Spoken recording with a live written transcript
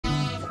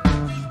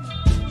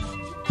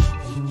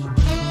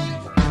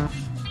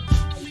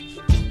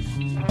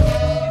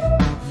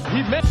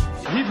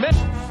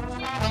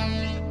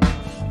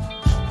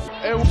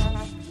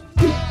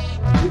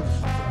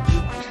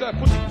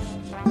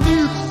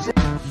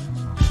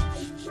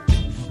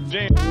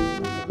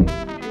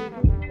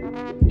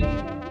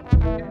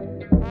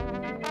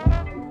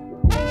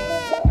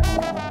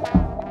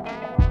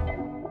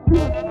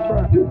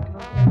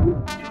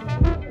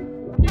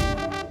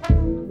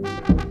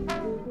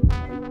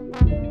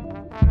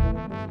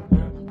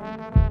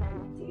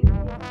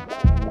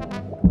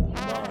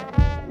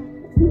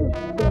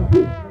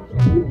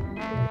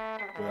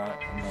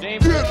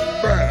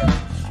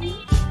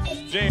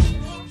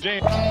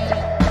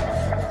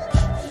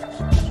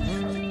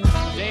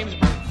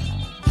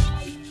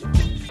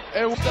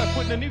And with that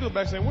putting the needle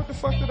back saying, what the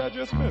fuck did I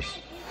just miss?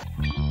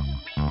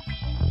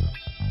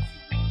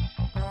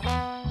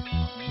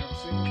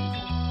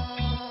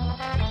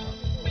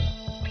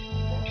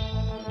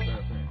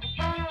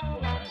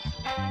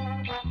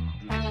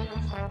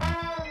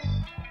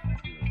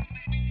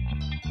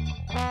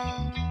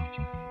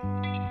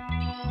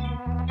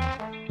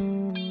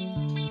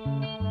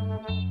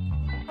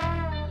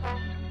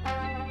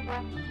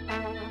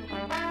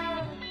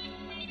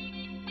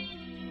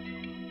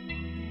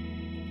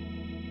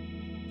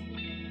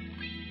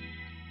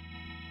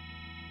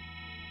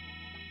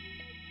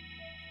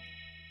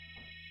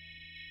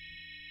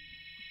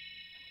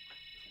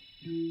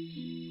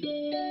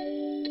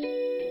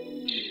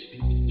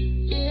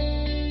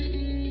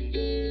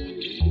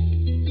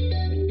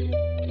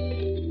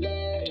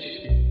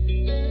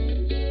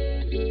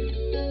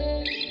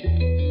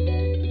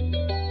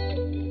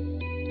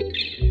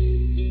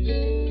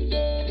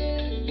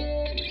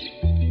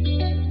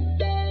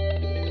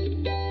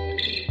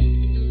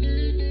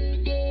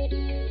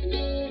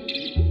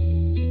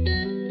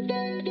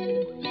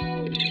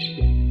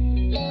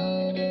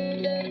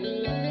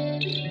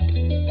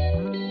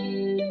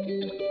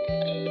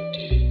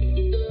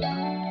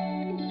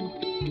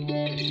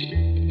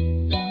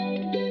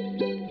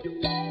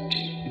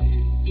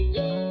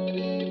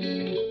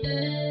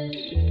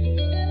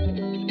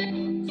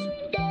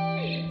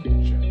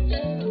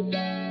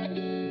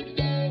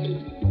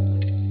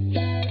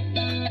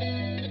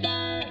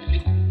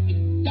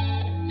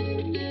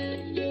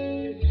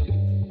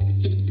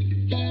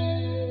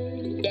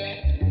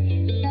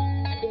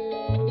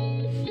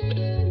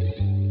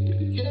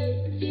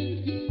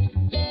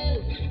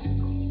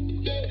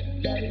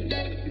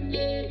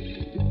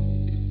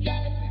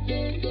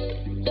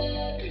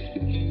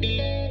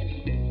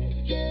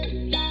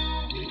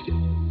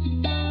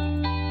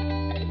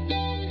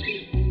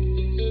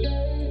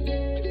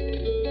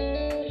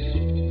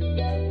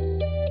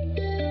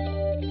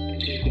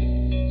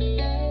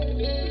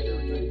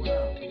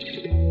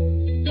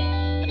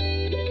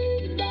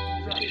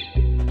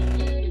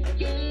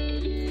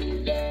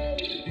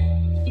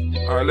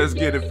 All right, let's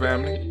get it,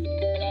 family.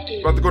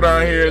 About to go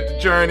down here at the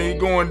journey,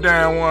 going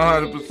down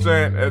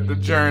 100% at the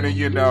journey,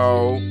 you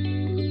know.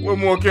 What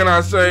more can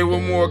I say?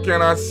 What more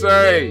can I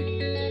say?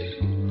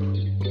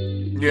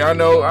 Yeah, I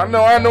know I'm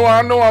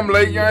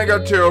late. You ain't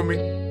gotta tell me.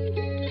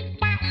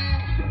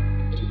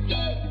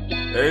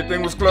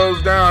 Everything was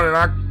closed down and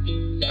I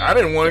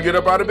didn't want to get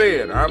up out of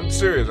bed. I'm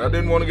serious. I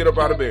didn't want to get up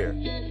out of bed.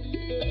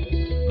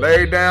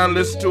 Lay down,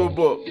 listen to a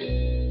book.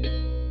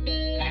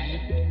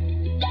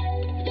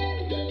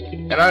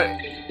 And I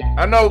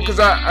know, because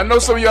I know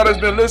some of y'all that's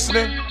been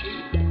listening.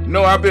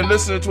 No, I've been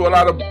listening to a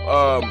lot of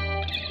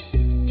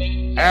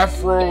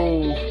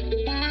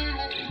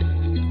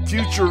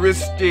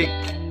Afro-futuristic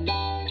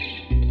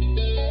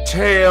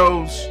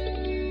tales.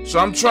 So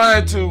I'm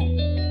trying to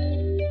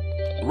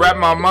wrap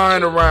my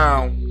mind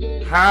around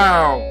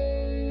how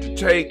to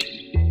take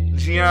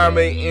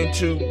gye-nyame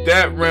into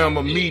that realm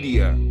of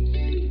media.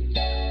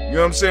 You know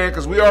what I'm saying?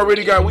 Because we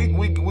already got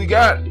we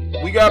got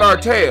our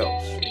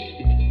tales.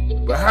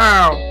 But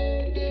how,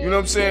 you know what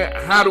I'm saying?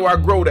 How do I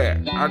grow that?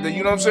 You know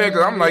what I'm saying?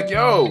 Because I'm like,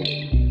 yo,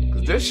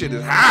 because this shit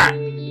is hot.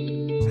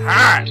 It's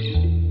hot.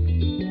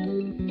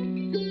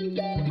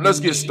 Let's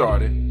get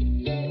started.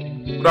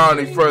 Without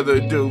any further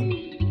ado,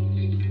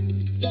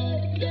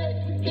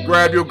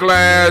 grab your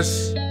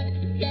glass,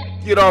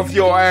 get off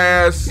your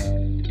ass.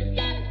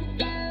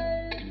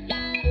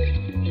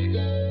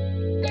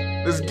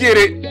 Let's get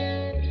it.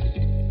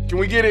 Can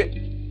we get it?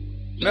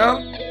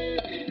 No?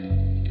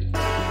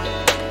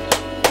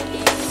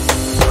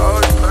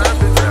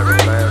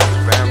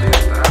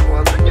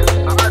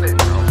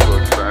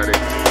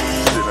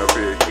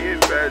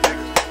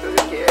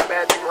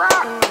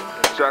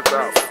 Shots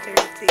out.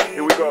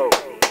 Here we go.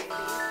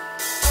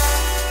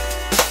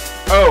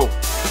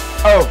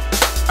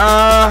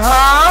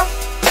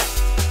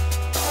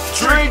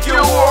 Drink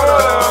your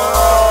water.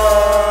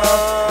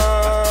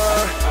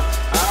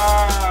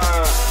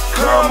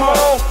 Come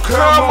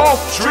on,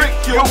 drink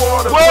your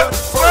water. What?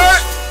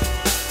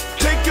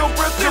 Take your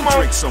breath and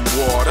drink some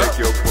water. Take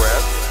your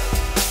breath.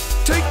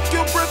 Take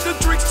your breath and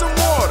drink some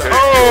water.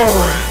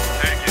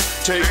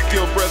 Take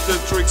your breath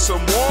and drink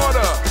some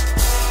water.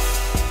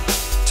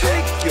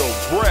 Take your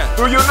breath.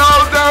 Through your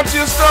nose down to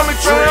your stomach,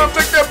 fam.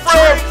 Take that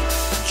breath.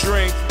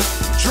 Drink.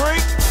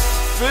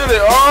 Feel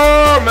it.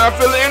 Oh, man, I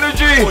feel the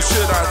energy. Or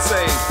should I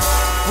say,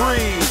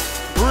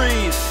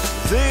 breathe,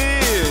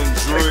 then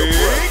drink.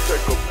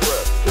 Take a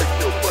breath.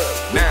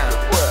 Now,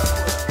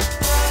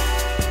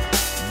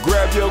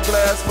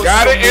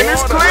 Got it, and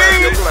it's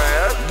clean.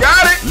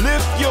 Got it.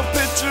 Lift your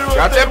pitcher of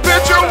Got that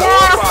pitcher of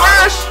water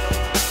fresh.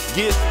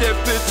 Get that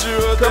pitcher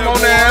of Come on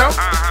now.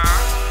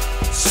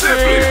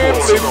 Simply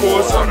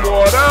pour some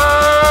water.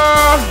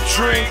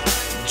 Drink,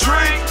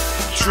 drink,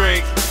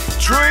 drink,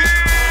 drink.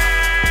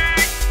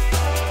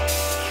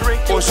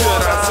 Drink or should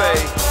I say,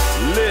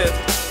 lift,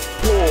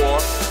 pour,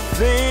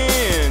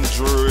 then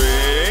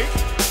drink.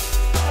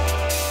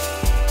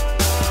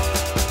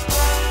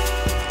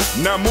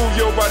 Now move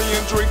your body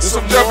and drink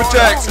some jumping water.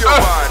 jacks. Move your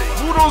body.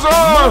 Move those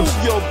arms.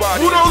 Move your body.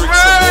 Move and those drink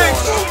some legs.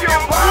 water. Move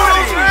your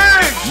body.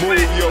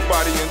 Move your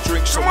body and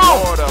drink some Come on.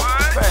 water.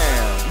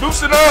 Bam.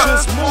 Loosen up.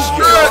 Just move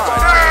your Stretch.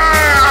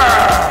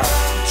 body.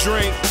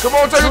 Drink. Come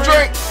on, take a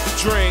drink.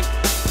 Drink.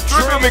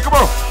 Drink with me. Come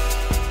on.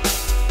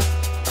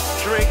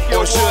 Drink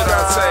your water. Or should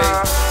I say,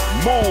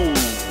 move,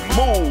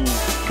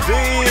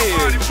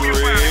 then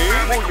drink.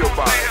 Move your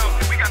body.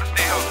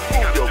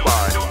 Move your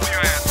body.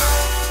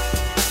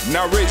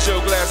 Now raise your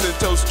glass and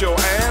toast your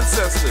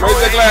ancestors. Raise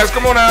that glass.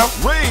 Come on now.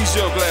 Raise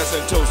your glass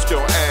and toast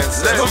your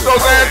ancestors. Toast those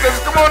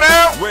ancestors. Come on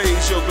now.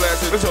 Raise your glass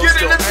and Let's toast get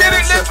it, your let's get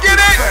it, let's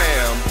get it.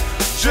 Fam.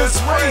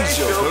 Just raise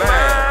your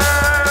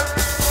glass.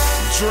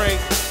 Drink,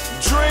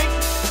 drink,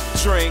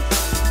 drink,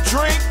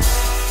 drink.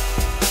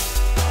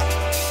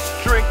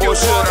 Drink your water. Or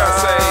should I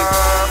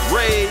say,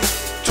 raise,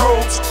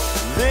 toast,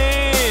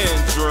 then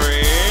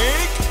drink.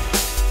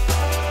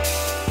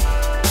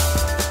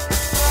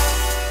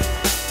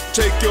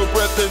 Take your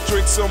breath and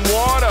drink some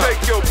water.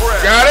 Take your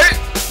breath. Got it.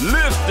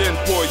 Lift and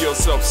pour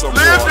yourself some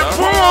Lift water. and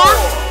pour.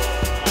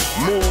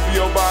 Move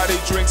your body,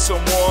 drink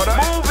some water.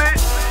 Move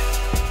it.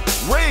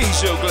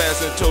 Raise your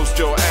glass and toast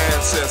your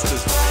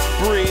ancestors.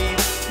 Breathe,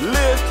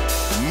 lift,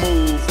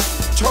 move,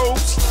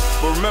 toast.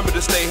 But remember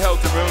to stay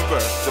healthy. Remember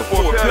the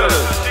four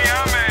pillars.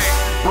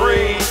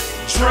 Breathe,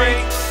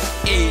 drink,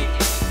 eat,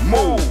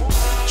 move.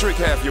 Drink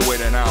half your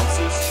weight in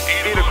ounces.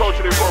 Eat a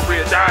culturally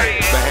appropriate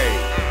diet. Behave.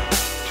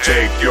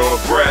 Take your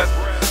breath.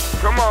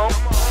 Come on.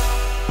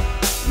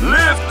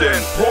 Lift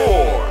and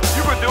pour.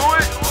 You can do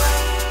it.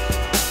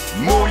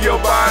 Move your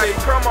body.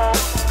 Come on.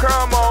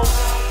 Come on.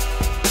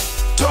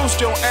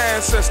 Toast your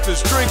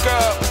ancestors. Drink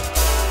up.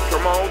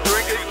 Come on.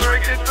 Drink it.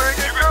 Drink it. Drink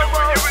it. Come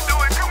on. You can do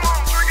it. Come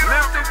on. Drink it.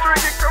 Lift it. Drink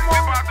it. Come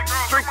on.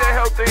 Drink that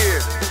healthy in.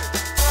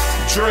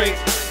 Drink.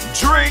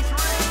 Drink.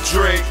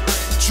 Drink.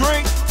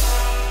 Drink.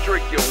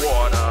 Drink your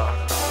water.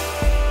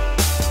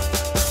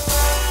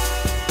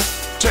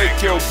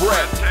 Take your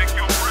breath. Take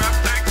your breath.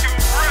 Take your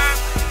breath.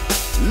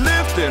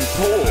 Lift and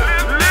pour.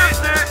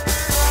 Lift it.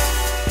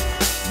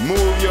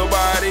 Move your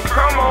body.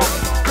 Come on.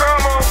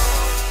 Come on.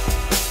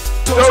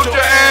 Toast your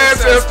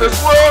ancestors.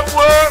 What?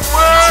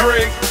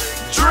 Drink.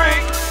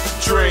 Drink.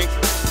 Drink.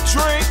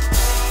 Drink.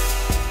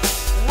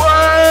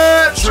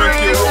 What? Drink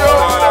your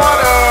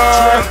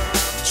water.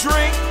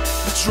 Drink.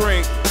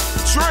 Drink.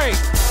 Drink.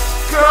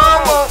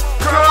 Come on.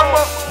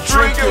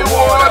 Drink your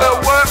water.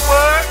 What?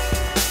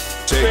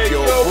 Take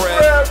your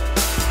breath.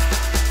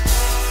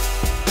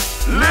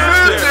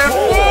 Lift and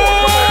pour.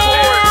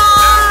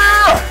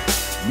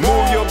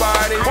 Move your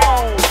body.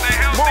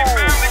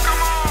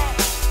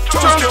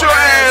 Toast your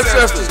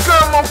ancestors.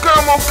 Come on.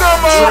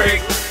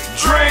 Drink.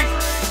 Drink.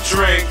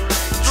 Drink.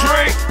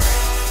 Drink.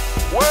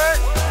 What?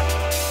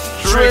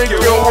 Drink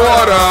your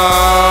water.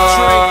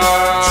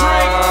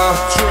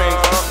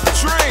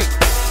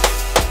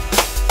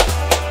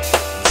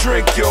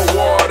 Drink your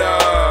water.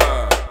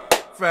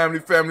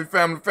 Family.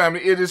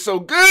 It is so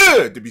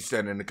good to be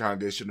standing in the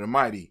congregation of the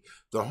mighty,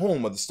 the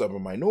home of the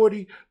stubborn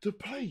minority, the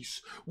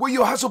place where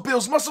your hustle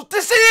builds muscle.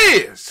 This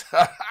is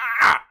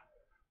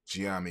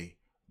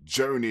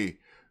GNJMedia.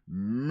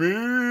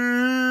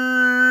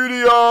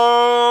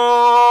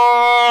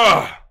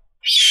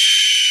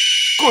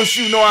 Of course,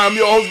 you know I'm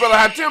your host, Brother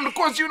Hatim. Of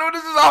course, you know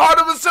this is a Heart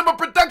of a Simple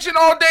production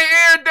all day,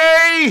 every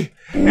day.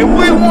 And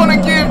we want to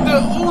give the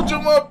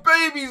Ujamaa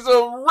babies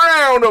a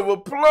round of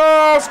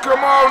applause.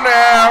 Come on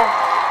now.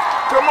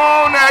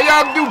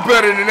 Y'all do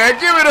better than that.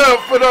 Give it up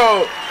for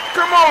those.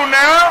 Come on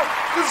now.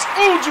 This is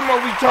Ujamaa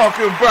we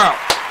talking about.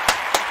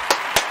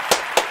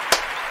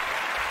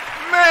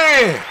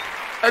 Man,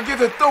 I get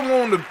to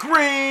throw on the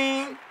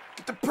green.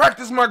 Get to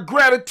practice my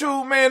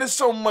gratitude, man. There's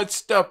so much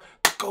stuff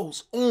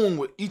goes on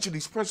with each of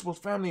these principles,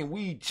 family, and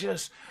we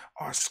just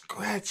are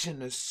scratching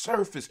the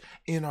surface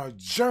in our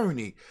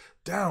journey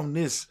down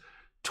this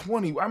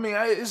 20. I mean,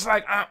 it's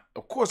like,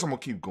 of course I'm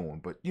gonna keep going,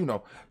 but you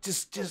know,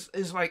 just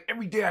it's like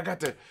every day I got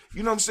to,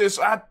 you know what I'm saying?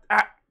 So I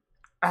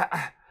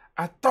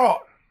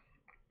thought,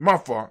 my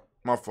fault.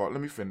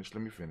 Let me finish.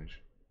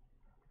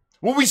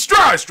 Well, we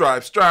strive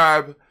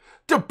to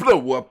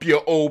blow up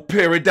your old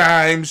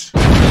paradigms.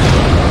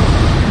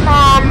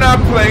 I'm not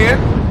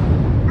playing.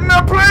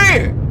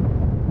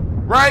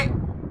 Right?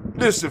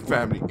 Listen,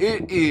 family,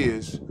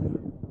 it's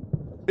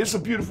a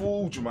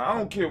beautiful Ujamaa. I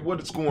don't care what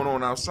is going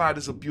on outside.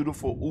 It's a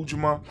beautiful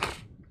Ujamaa.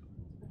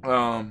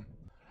 I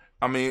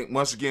mean,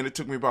 once again, it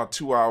took me about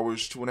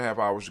 2.5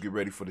 hours to get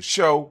ready for the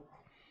show.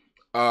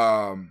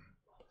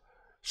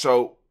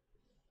 So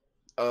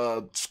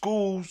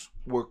schools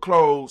were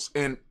closed,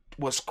 and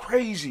what's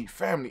crazy,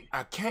 family,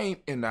 I came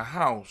in the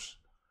house,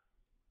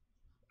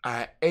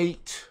 I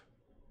ate,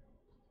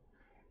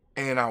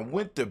 and I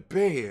went to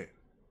bed,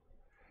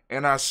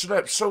 and I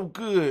slept so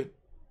good.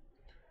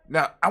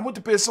 Now, I went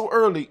to bed so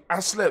early, I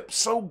slept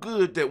so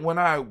good that when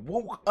I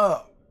woke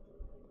up,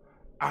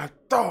 I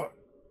thought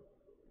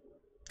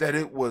that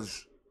it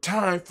was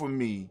time for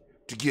me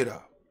to get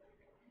up.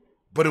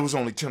 But it was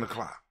only 10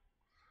 o'clock.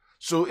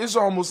 So it's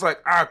almost like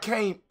I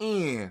came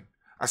in,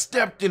 I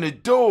stepped in the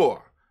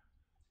door,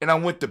 and I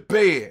went to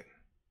bed.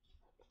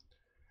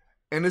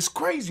 And it's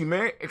crazy,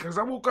 man, because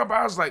I woke up,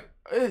 I was like,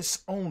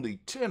 it's only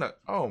 10.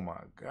 Oh,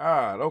 my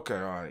God. Okay,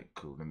 all right,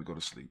 cool. Let me go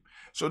to sleep.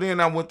 So then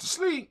I went to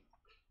sleep,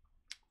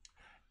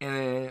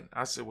 and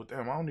I said, well,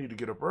 damn, I don't need to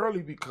get up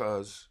early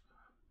because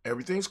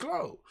everything's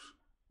closed.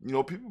 You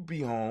know, people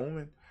be home,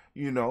 and,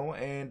 you know,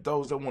 and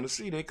those that want to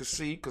see, they can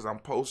see because I'm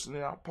posting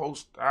it.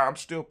 I'm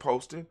still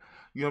posting.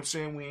 You know what I'm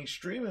saying? We ain't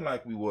streaming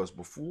like we was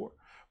before.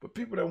 But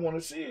people that want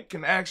to see it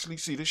can actually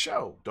see the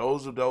show.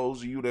 Those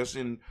of you that's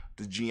in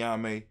the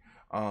GNJMe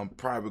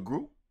private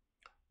group,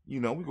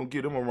 you know, we're going to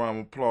give them a round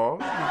of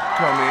applause. You can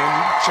come in,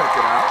 you can check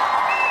it out.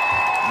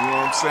 You know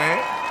what I'm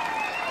saying?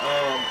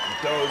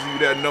 Those of you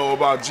that know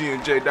about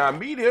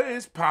GNJ.Media,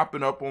 it's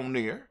popping up on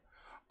there.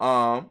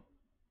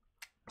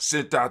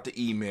 Sent out the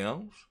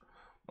emails.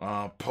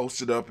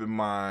 Posted up in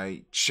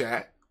my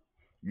chat.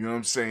 You know what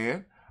I'm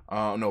saying?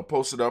 No,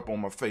 posted up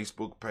on my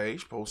Facebook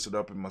page, posted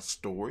up in my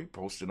story,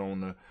 posted on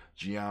the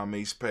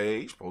GNJMe's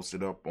page,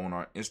 posted up on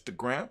our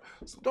Instagram.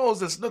 So those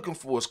that's looking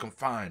for us can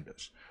find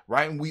us,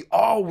 right? And we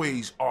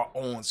always are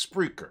on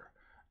Spreaker.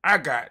 I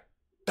got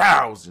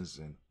thousands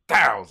and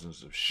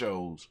thousands of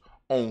shows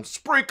on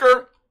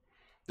Spreaker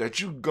that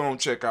you can go and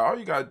check out. All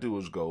you got to do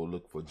is go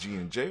look for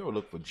GNJ or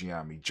look for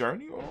GNJMe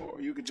Journey,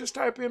 or you can just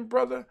type in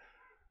Brother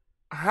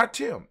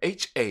Hatim,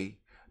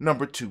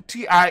 HA2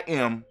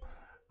 TIM,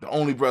 the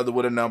only brother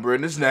with a number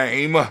in his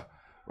name,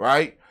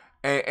 right?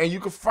 And you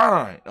can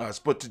find us.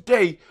 But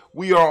today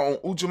we are on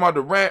Ujamaa.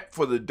 The rant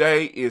for the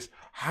day is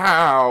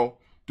how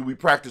do we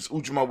practice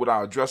Ujamaa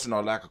without addressing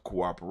our lack of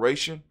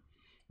cooperation,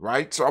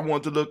 right? So I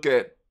want to look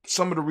at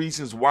some of the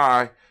reasons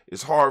why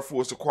it's hard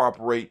for us to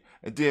cooperate,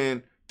 and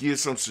then give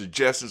some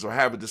suggestions or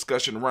have a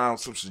discussion around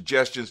some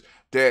suggestions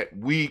that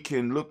we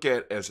can look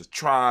at as a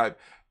tribe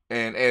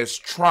and as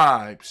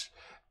tribes,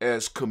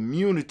 as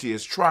community,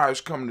 as tribes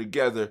coming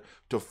together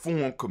to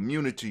form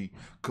community,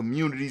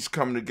 communities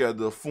coming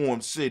together to form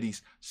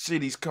cities,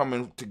 cities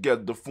coming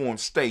together to form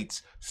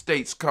states,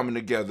 states coming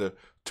together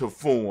to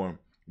form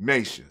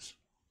nations.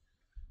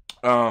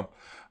 You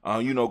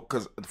know,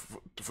 because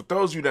for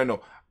those of you that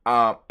know,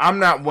 I'm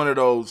not one of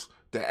those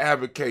that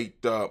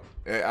advocate,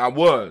 I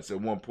was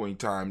at one point in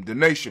time, the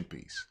nation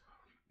piece.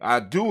 I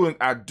do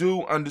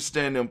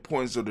understand the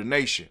importance of the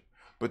nation,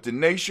 but the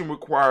nation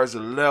requires a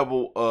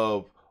level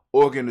of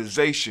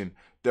organization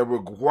that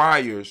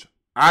requires,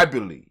 I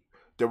believe,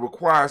 that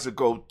requires to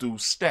go through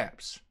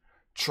steps.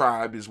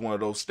 Tribe is one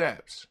of those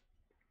steps.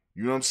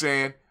 You know what I'm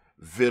saying?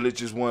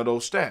 Village is one of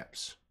those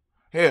steps.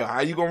 Hell, how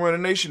you gonna run a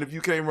nation if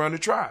you can't run the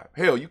tribe?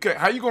 Hell, you can't.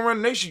 How you gonna run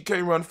a nation if you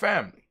can't run a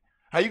family?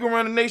 How you gonna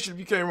run a nation if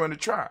you can't run a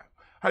tribe?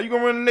 How you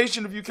gonna run a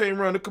nation if you can't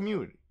run a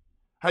community?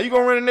 How you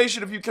gonna run a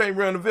nation if you can't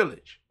run a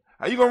village?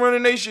 How you gonna run a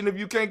nation if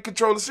you can't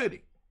control a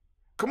city?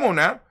 Come on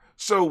now.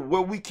 So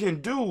what we can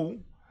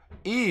do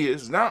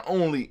is not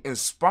only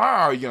inspire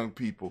our young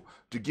people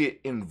to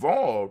get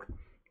involved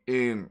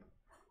in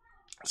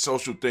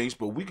social things,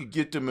 but we could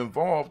get them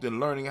involved in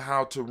learning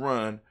how to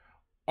run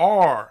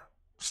our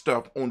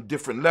stuff on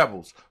different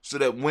levels, so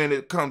that when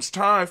it comes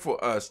time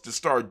for us to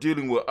start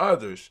dealing with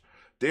others,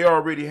 they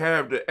already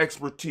have the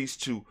expertise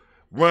to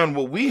run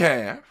what we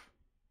have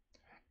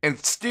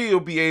and still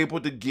be able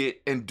to get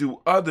and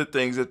do other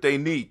things that they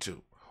need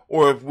to,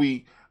 or if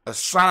we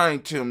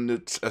assign them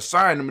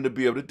to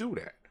be able to do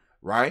that,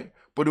 right?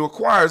 But it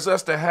requires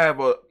us to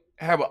have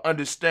an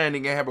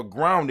understanding and have a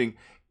grounding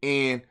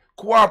in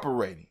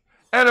cooperating.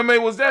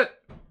 Anime, was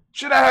that?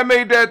 Should I have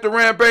made that the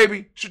rant,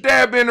 baby? Should that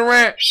have been the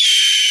rant?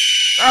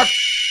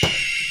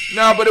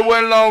 No, but it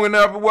wasn't long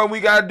enough. Well, we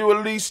gotta do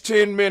at least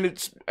 10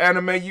 minutes.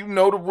 Anime, you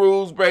know the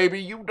rules,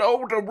 baby. You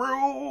know the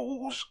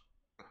rules.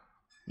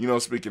 You know,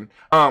 speaking.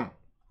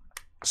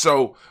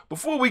 So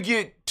before we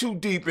get too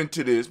deep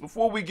into this,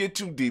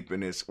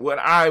 what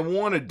I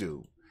want to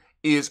do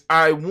is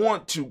I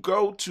want to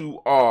go to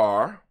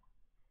our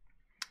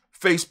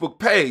Facebook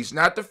page,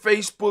 not the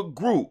Facebook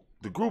group.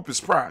 The group is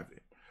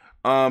private.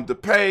 The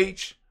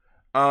page,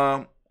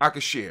 I can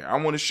share. I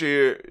want to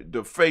share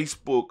the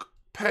Facebook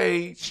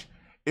page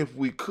if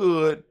we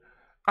could.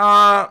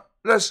 I'm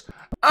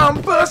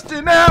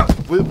busting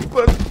out. We're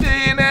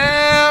busting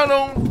out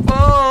on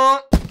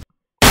fun.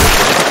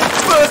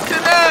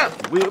 Busting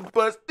out. We're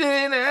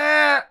busting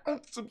out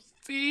on some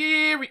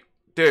serious.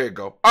 There you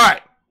go. All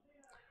right.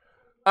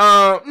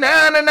 Nah.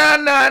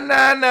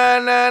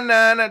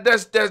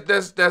 That's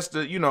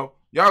the, you know,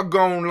 y'all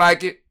gonna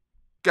like it.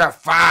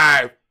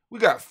 We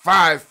got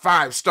five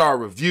 5-star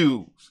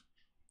reviews.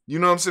 You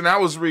know what I'm saying? I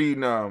was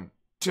reading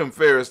Tim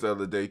Ferriss the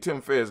other day.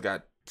 Tim Ferriss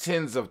got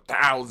tens of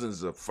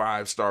thousands of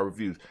 5-star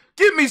reviews.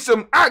 Get us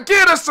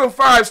some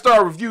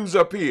 5-star reviews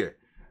up here.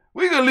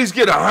 We can at least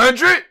get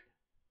 100.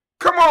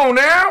 Come on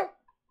now.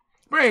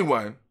 But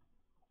anyway,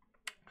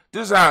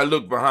 this is how I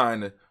look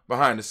behind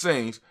the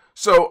scenes.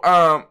 So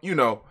I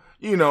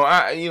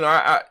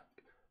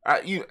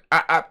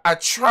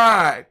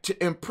try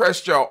to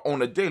impress y'all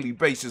on a daily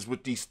basis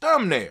with these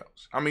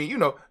thumbnails. I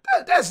mean,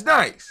 that's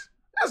nice.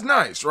 That's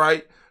nice,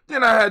 right?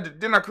 Then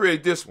I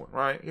created this one,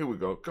 right? Here we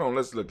go. Come on,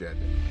 let's look at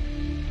it.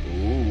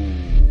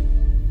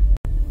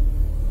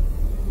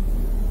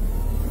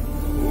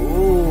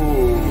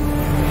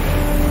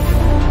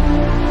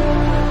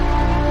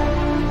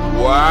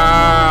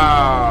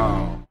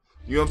 Wow.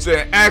 You know what I'm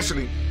saying?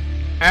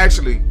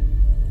 Actually,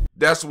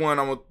 that's one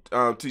I'm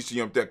gonna teach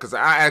you that, because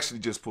I actually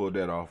just pulled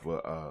that off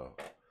of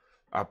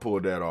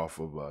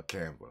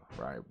Canva,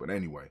 right? But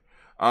anyway,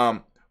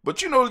 but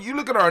you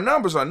look at our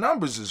numbers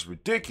is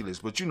ridiculous.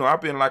 But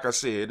I've been, like I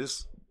said,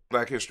 this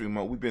Black History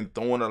Month, we've been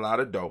throwing a lot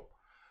of dope.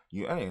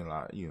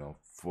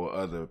 For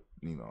other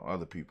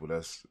people,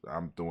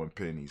 I'm throwing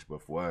pennies,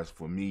 but for us,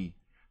 for me,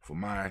 for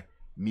my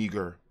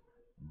meager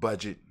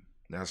budget,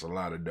 that's a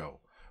lot of dough.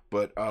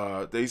 But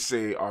they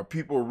say our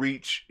people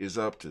reach is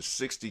up to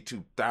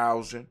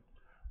 62,000.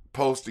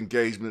 Post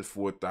engagement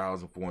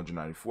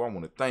 4,494. I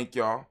want to thank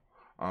y'all.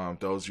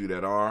 Those of you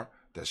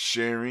that's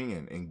sharing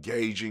and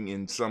engaging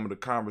in some of the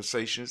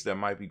conversations that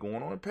might be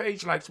going on.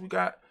 Page likes, we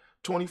got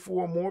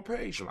 24 more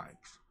page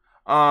likes.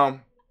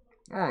 All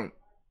right.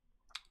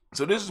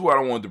 So this is what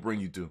I wanted to bring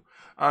you to.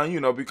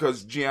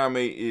 Because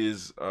GNJMe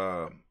is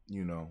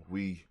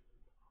we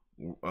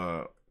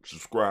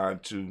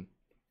subscribe to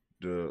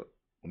the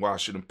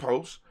Washington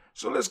Post.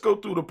 So let's go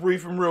through the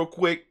briefing real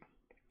quick,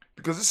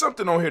 because there's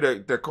something on here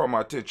that caught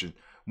my attention.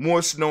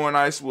 More snow and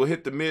ice will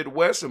hit the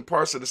Midwest and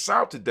parts of the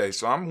South today.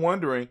 So I'm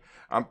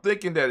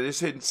thinking that it's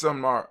hitting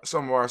some of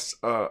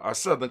our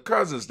southern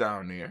cousins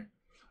down there.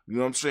 You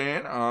know what I'm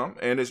saying?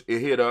 And it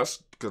hit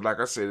us because, like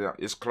I said,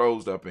 it's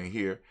closed up in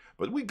here.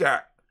 But we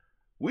got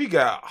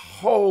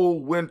whole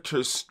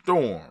winter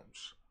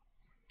storms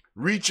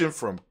reaching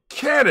from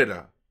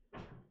Canada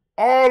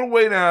all the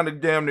way down to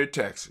damn near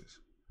Texas.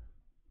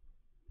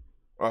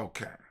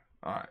 Okay,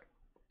 all right.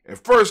 And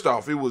first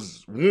off, it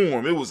was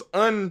warm. It was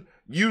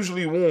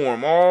unusually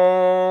warm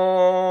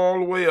all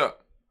the way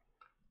up.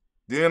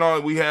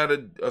 Then we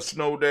had a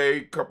snow day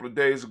a couple of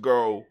days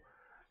ago.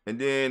 And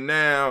then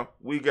now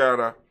we got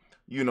I'm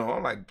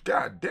like,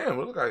 God damn,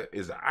 it look like,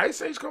 is the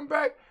Ice Age coming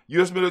back?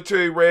 U.S.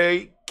 military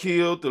raid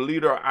killed the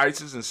leader of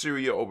ISIS in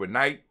Syria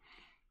overnight.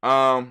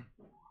 I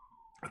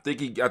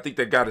think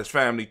they got his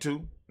family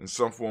too in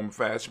some form or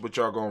fashion, but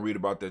y'all gonna read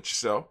about that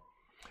yourself.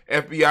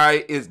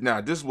 FBI is,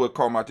 now this is what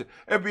caught my attention.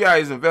 FBI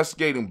is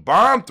investigating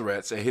bomb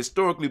threats at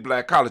historically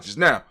black colleges.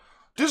 Now,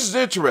 this is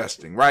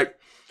interesting, right?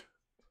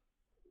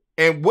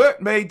 And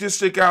what made this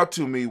stick out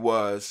to me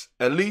was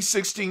at least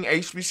 16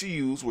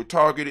 HBCUs were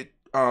targeted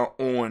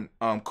on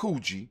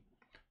Coogee.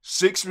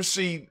 6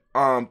 received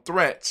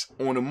threats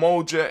on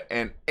Umoja,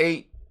 and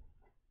 8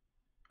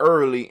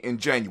 early in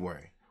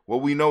January.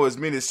 What we know, as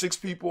many as 6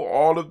 people,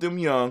 all of them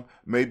young,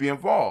 may be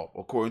involved,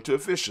 according to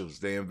officials.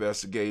 They're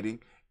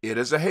investigating it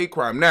as a hate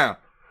crime. Now,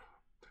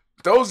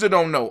 those that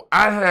don't know,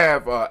 I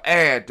have an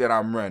ad that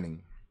I'm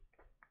running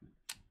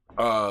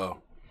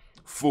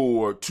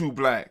for 2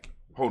 Black.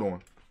 Hold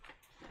on.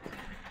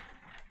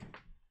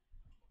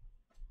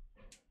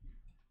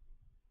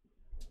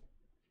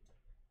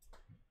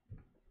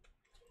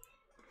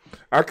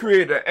 I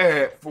created an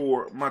ad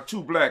for my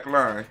 2 Black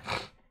line,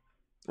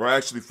 or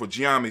actually for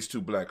Gianni's 2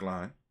 Black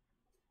line,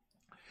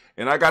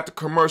 and I got the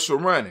commercial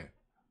running,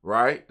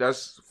 right?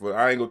 That's for,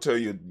 I ain't gonna tell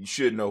you, you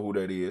should know who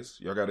that is.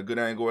 Y'all got a good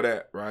angle of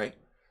that, right?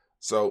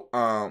 So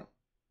I'm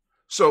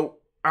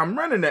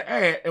running the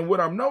ad, and what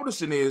I'm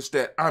noticing is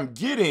that I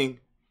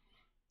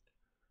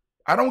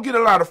don't get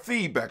a lot of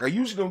feedback. I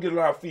usually don't get a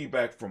lot of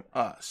feedback from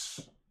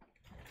using.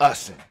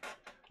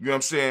 You know what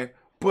I'm saying?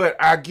 But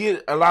I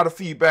get a lot of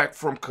feedback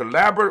from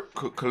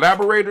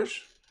collaborators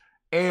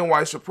and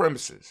white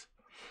supremacists.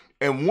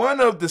 And one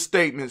of the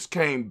statements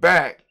came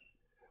back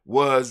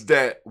was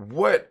that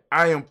what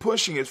I am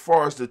pushing as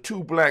far as the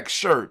 2 Black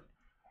shirt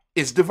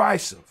is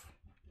divisive.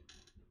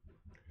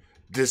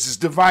 This is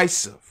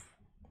divisive,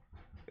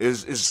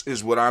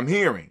 is what I'm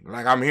hearing.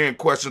 Like, I'm hearing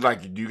questions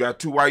like, you got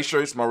 2 white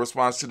shirts? My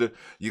response to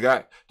you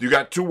got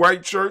 2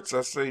 white shirts? I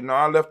say, no,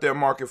 I left that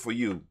market for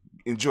you.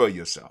 Enjoy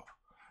yourself.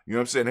 You know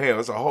what I'm saying? Hell,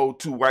 there's a whole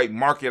 2 white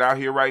market out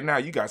here right now.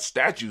 You got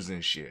statues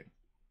and shit.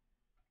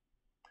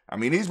 I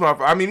mean, these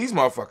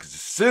motherfuckers are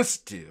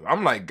sensitive.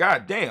 I'm like,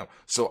 God damn.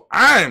 So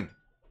I'm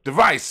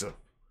divisive,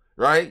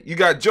 right? You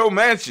got Joe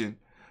Manchin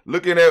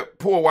looking at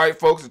poor white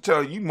folks and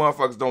telling you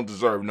motherfuckers don't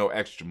deserve no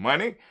extra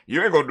money.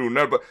 You ain't gonna do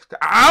nothing. But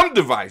I'm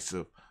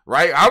divisive,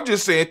 right? I'm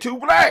just saying 2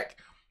 Black.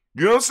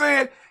 You know what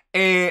I'm saying?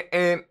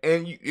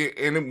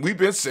 And we've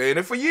been saying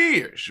it for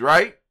years,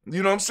 right?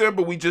 You know what I'm saying?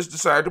 But we just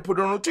decided to put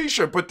it on a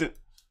t-shirt. But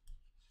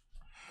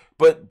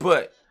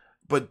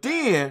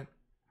then,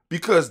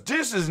 because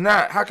this is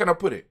not, how can I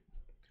put it?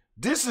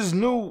 This is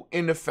new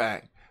in the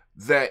fact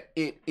that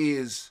it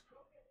is,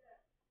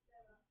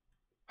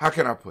 how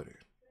can I put it?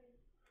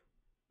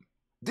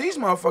 These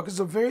motherfuckers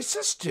are very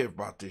sensitive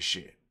about this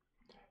shit.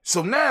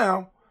 So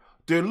now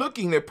they're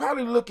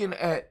probably looking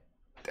at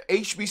the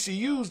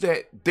HBCUs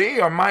that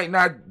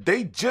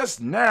they just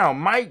now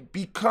might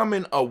be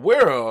coming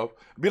aware of,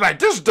 be like,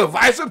 this is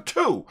divisive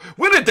too.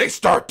 When did they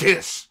start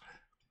this?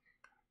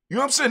 You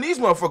know what I'm saying? These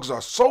motherfuckers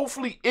are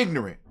soulfully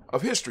ignorant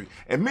of history.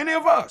 And many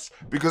of us,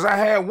 because I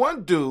had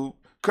one dude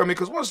come in,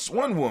 because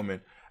one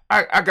woman,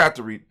 I got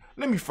to read.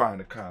 Let me find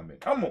a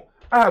comment.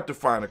 I have to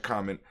find a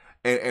comment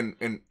and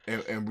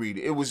read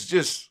it. It was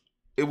just,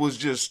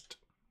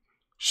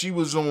 she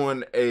was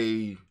on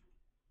a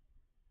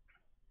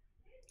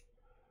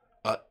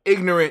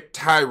ignorant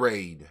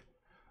tirade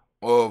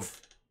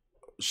of,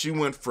 she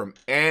went from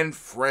Anne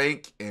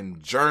Frank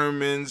and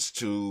Germans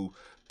to,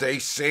 they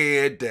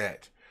said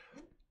that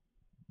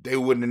they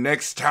would, the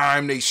next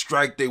time they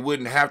strike, they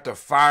wouldn't have to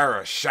fire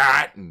a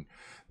shot, and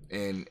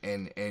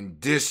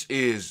this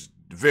is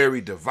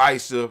very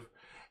divisive.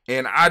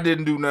 And I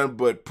didn't do nothing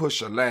but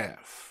push a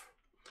laugh.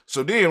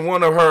 So then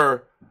one of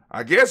her,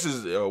 I guess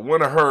is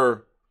one of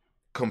her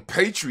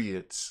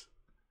compatriots,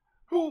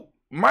 who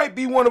might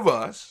be one of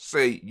us,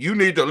 say, you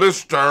need to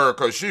listen to her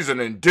because she's an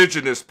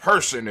indigenous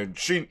person and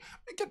she,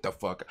 get the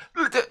fuck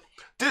out.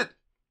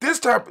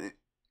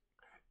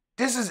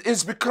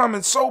 It's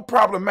becoming so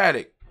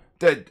problematic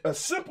that a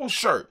simple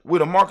shirt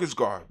with a Marcus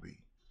Garvey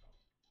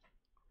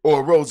or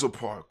a Rosa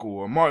Parks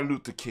or a Martin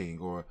Luther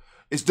King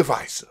is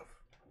divisive.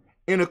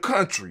 In a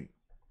country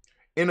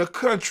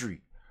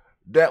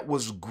that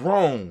was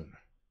grown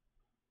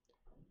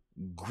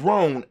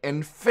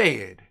and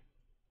fed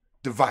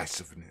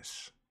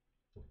divisiveness,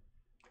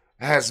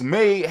 has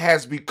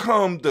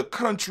become the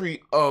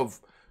country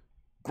of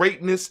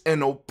greatness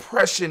and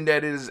oppression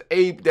that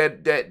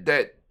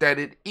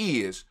it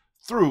is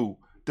through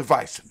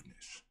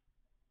divisiveness.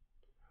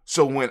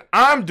 So when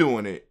I'm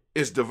doing it,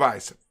 it's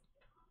divisive.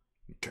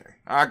 Okay,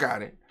 I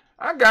got it.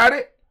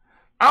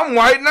 I'm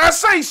white and I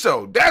say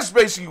so. That's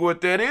basically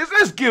what that is.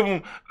 Let's get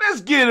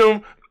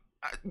them.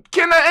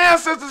 Can the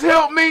ancestors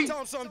help me?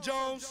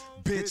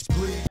 Bitch,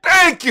 please.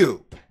 Thank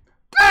you.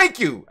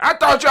 I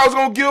thought y'all was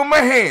gonna give them a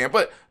hand,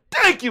 but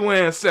thank you,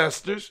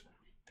 ancestors.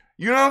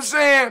 You know what I'm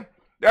saying?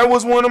 That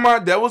was one of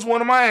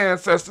my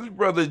ancestors,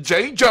 brother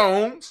J.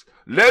 Jones.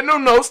 Letting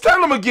them know.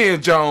 Tell them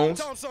again, Jones.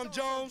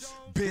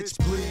 Bitch,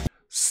 please.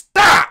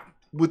 Stop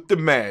with the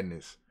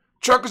madness.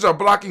 Truckers are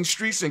blocking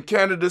streets in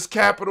Canada's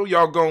capital.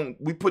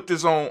 We put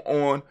this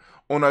on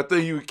our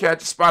thing. You can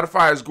catch it.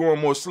 Spotify is growing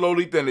more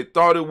slowly than it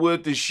thought it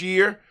would this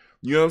year.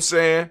 You know what I'm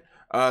saying?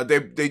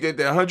 They did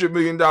that $100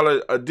 million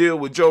deal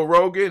with Joe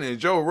Rogan, and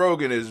Joe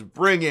Rogan is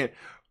bringing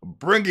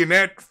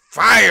that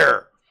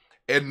fire,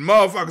 and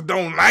motherfuckers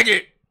don't like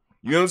it.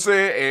 You know what I'm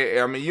saying?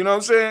 I mean, you know what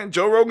I'm saying?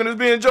 Joe Rogan is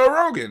being Joe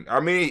Rogan.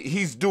 I mean,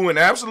 he's doing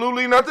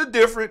absolutely nothing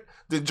different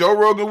than Joe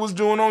Rogan was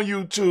doing on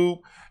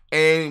YouTube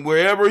and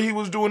wherever he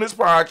was doing his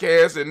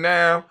podcast, and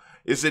now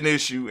it's an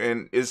issue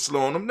and it's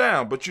slowing him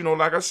down. But, you know,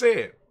 like I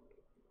said,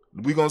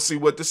 we're going to see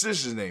what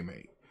decisions they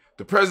make.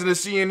 The president of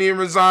CNN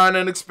resigned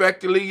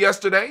unexpectedly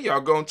yesterday. Y'all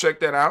go and check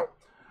that out.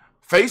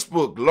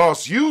 Facebook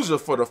lost user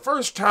for the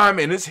first time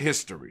in its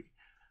history.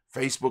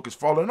 Facebook is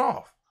falling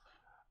off.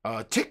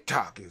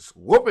 TikTok is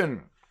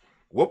whooping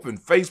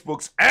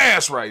Facebook's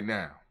ass right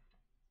now.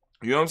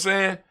 You know what I'm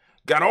saying?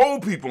 Got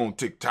old people on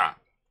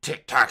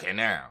TikToking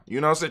now.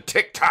 You know what I'm saying?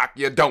 TikTok,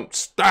 you don't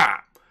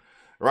stop.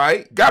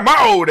 Right? Got my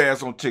old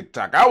ass on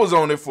TikTok. I was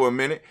on it for a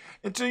minute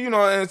until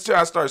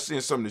I started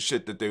seeing some of the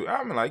shit that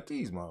I'm like,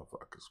 these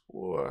motherfuckers,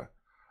 boy.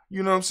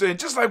 You know what I'm saying?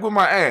 Just like with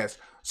my ass.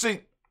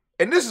 See,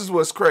 and this is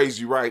what's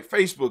crazy, right?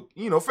 Facebook,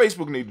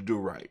 Facebook need to do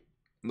right.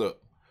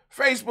 Look,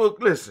 Facebook,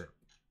 listen.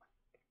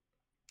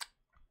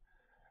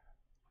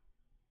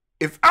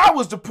 If I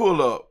was to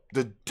pull up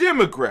the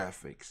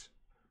demographics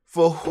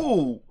for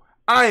who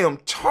I am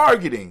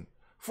targeting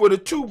for the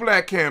Two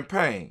Black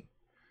campaign,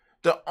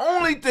 the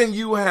only thing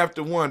you have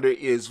to wonder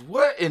is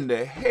what in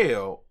the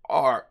hell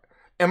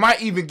am I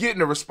even getting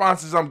the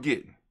responses I'm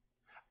getting?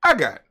 I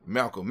got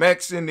Malcolm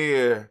X in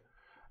there.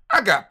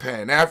 I got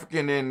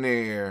Pan-African in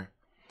there.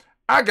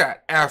 I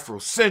got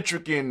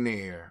Afrocentric in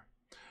there.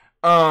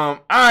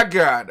 I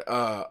got,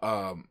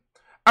 all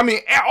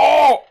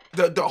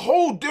the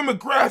whole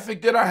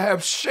demographic that I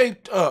have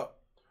shaped up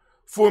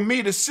for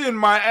me to send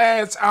my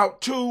ads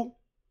out to,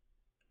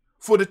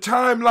 for the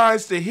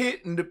timelines to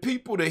hit and the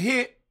people to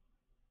hit,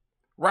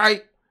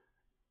 right,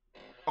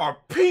 are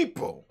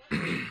people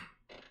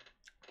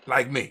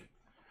like me.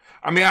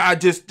 I mean, I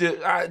just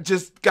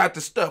got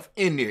the stuff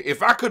in there.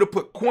 If I could have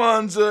put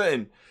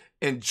Kwanzaa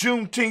and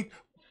Juneteenth,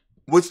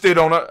 which they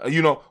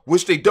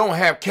don't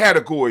have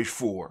categories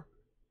for,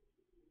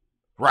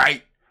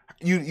 right?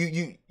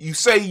 You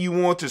say you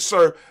want to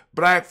serve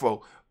black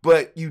folk,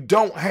 but you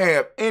don't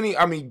have any.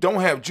 I mean,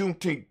 don't have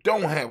Juneteenth,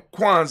 don't have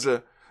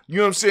Kwanzaa. You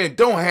know what I'm saying?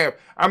 Don't have.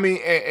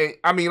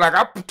 Like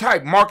I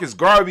type Marcus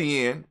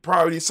Garvey in,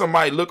 probably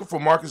somebody looking for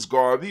Marcus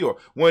Garvey or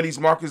one of these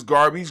Marcus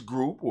Garvey's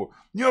group, or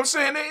you know what I'm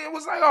saying? It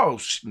was like, oh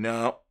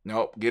no,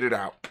 get it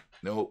out.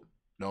 Nope.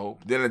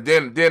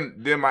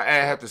 Then my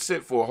ad have to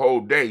sit for a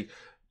whole day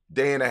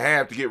and a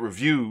half to get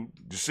reviewed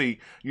to see.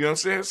 You know what I'm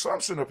saying? So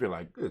I'm sitting up here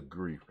like, good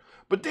grief.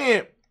 But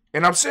then,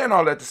 and I'm saying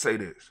all that to say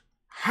this: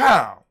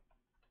 how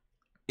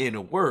in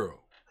the world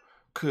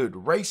could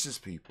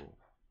racist people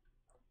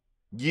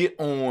get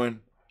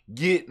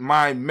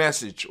my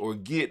message or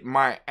get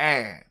my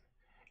ad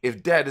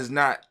if that is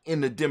not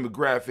in the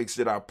demographics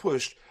that I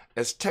pushed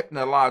as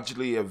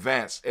technologically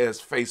advanced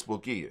as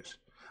Facebook is?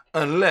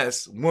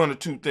 Unless one or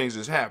two things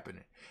is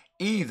happening.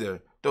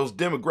 Either those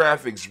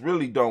demographics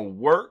really don't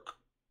work,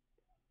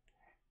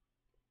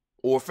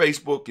 or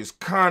Facebook is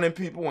conning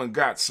people and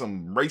got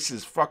some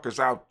racist fuckers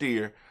out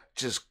there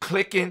just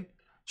clicking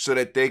so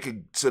that they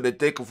can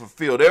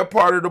fulfill their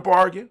part of the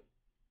bargain.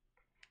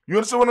 You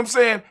understand what I'm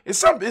saying? It's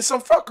some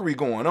fuckery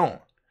going on.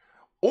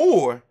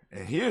 Or,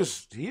 and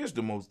here's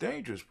the most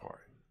dangerous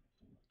part.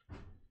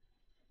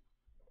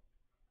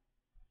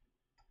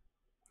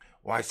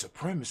 White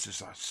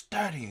supremacists are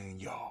studying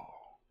y'all.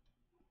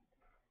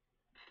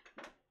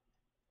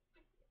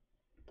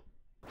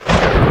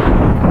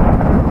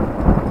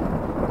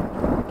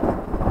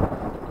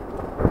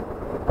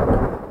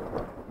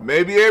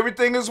 Maybe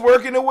everything is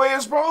working the way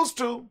it's supposed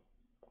to.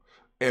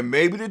 And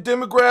maybe the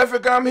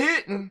demographic I'm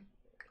hitting,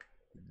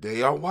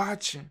 they are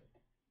watching.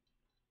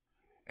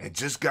 And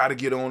just got to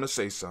get on to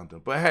say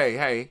something. But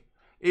hey,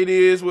 it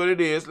is what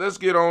it is. Let's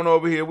get on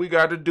over here.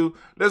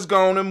 Let's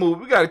go on and move.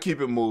 We got to keep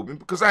it moving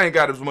because I ain't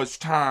got as much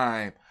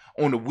time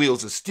on the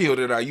wheels of steel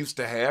that I used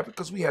to have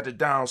because we had to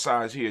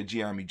downsize here at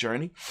GNJMedia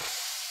Journey.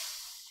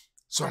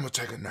 So I'm going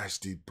to take a nice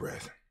deep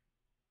breath.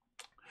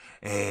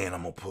 And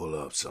I'm gonna pull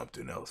up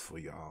something else for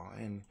y'all.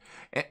 And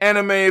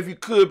Anime, if you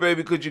could,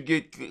 baby, could you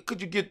get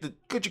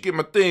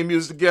my theme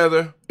music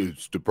together?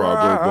 It's the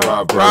proverb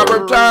time.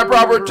 Proverb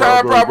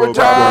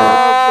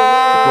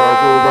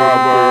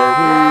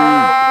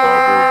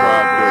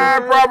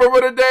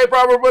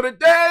of the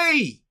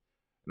day.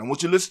 And I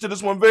want you to listen to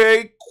this one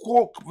very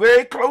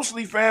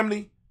closely,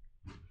 family.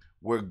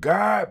 Where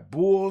God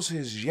boils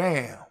his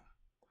yam,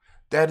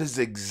 that is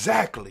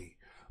exactly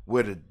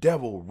where the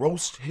devil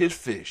roasts his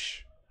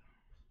fish.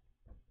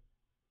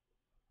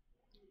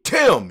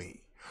 Tell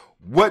me,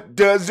 what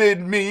does it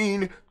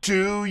mean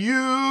to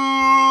you?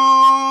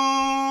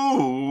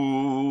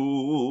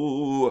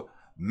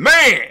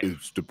 Man!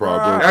 It's the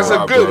proverb. That's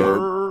a good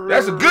one.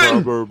 That's a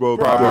good one.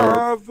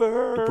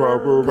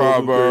 Proverb.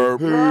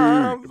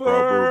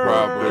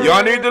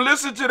 Y'all need to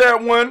listen to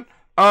that one.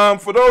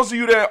 For those of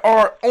you that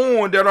are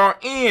in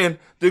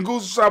the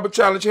Nguzo Cyber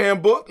Challenge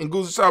Handbook, and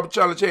Nguzo Cyber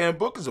Challenge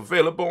Handbook is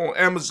available on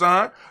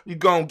Amazon. You're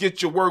going to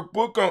get your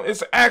workbook on.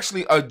 It's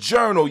actually a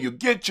journal. You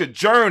get your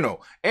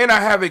journal. And I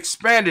have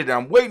expanded it.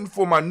 I'm waiting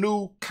for my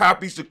new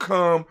copies to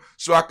come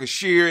so I can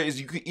share it.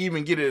 You can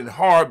even get it in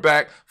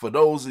hardback for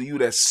those of you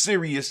that's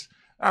serious.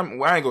 I ain't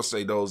going to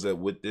say those that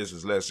with this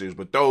is less serious,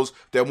 but those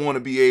that want to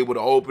be able to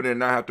open it and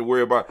not have to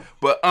worry about it.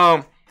 But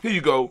here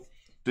you go.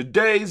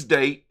 Today's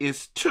date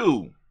is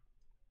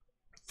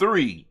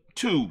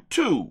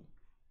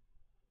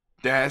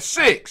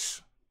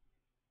 2/3/22-6.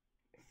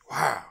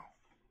 Wow.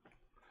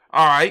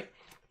 All right.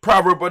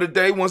 Proverb of the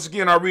day. Once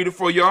again, I'll read it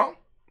for y'all.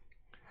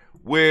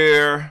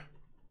 Where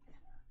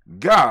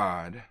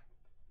God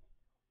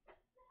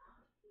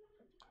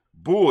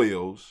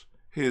boils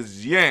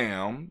his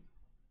yam,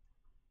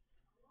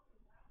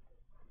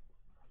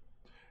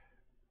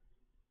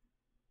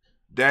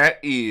 that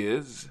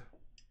is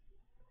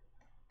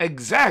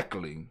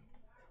exactly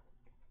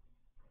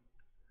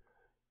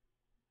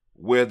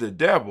where the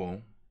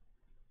devil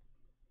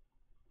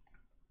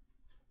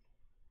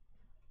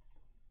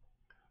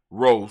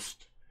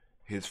roasts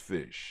his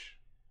fish.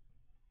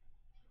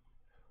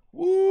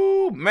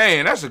 Woo,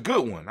 man, that's a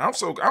good one. I'm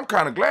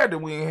kind of glad that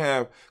we didn't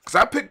have, because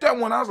I picked that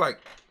one. I was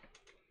like,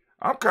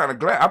 I'm kind of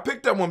glad I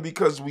picked that one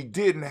because I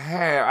didn't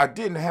have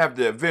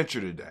the adventure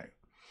today.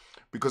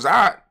 Because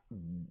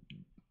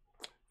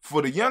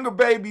for the younger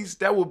babies,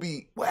 that will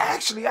be, well,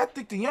 actually, I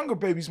think the younger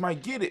babies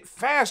might get it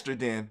faster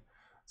than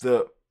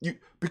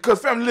because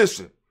family,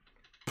 listen,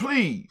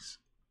 please,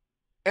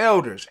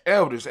 elders,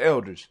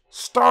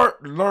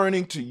 start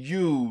learning to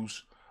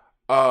use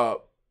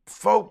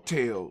folk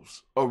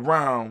tales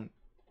around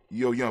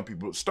your young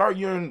people. Start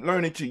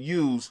learning to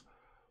use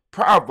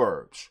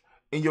proverbs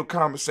in your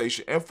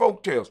conversation and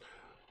folk tales.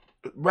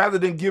 Rather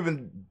than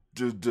giving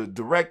the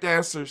direct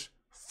answers,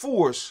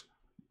 force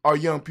our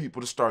young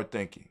people to start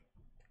thinking.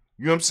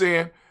 You know what I'm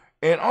saying?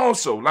 And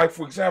also, like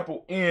for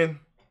example, in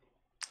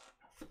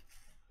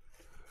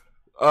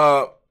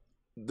the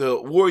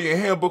Warrior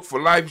Handbook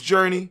for Life's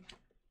Journey,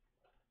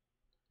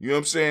 you know what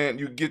I'm saying?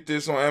 You get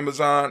this on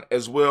Amazon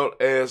as well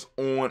as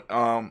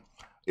on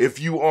if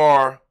you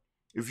are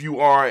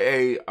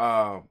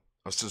a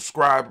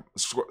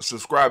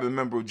subscribing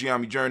member of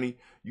GNJMedia Journey,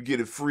 you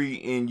get it free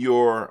in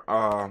your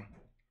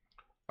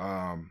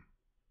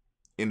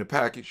in the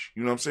package.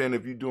 You know what I'm saying?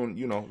 If you're doing,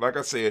 like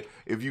I said,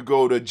 if you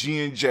go to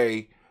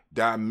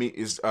GNJ.me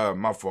is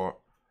my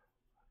fault.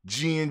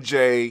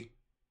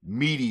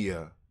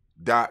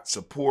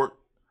 GNJMedia.support.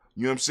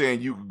 You know what I'm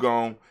saying? You can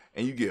go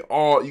and you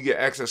get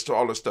access to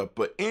all the stuff.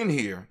 But in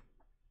here,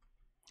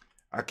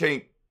 I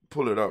can't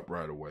pull it up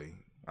right away.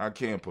 I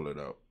can pull it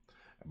up,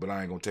 but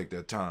I ain't gonna take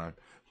that time.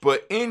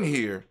 But in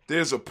here,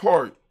 there's a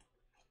part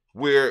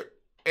where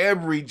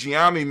every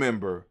GNJME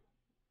member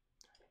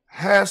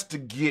has to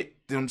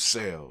get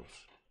themselves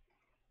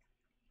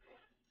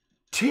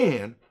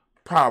 10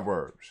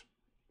 proverbs.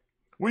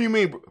 What do you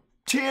mean?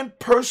 10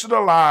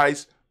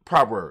 personalized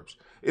proverbs.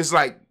 It's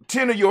like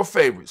 10 of your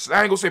favorites.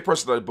 I ain't gonna say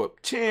personalized,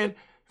 but 10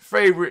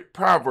 favorite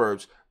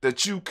proverbs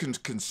that you can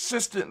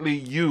consistently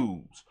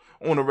use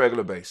on a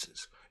regular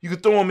basis. You can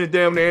throw them in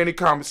damn near any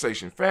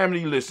conversation.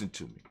 Family, listen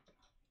to me.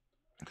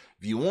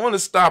 If you want to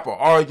stop an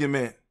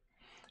argument,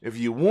 if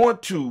you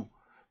want to,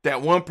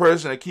 that one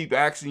person that keep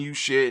asking you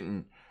shit,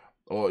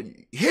 or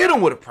hit them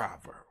with a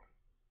proverb.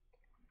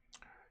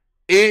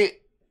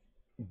 It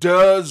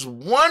does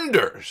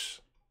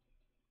wonders.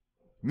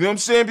 You know what I'm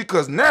saying?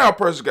 Because now a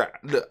person got,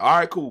 look, all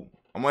right, cool.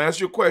 I'm going to ask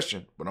you a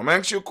question, but I'm going to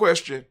ask you a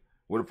question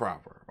with a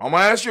proverb. I'm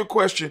going to ask you a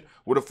question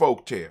with a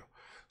folk tale.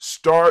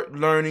 Start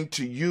learning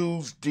to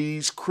use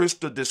this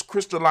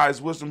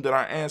crystallized wisdom that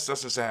our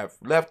ancestors have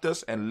left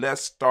us, and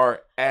let's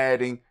start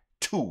adding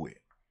to it.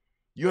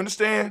 You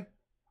understand?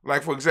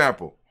 Like, for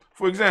example,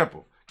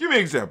 give me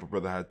an example,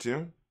 Brother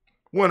Hatim.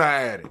 When I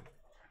added,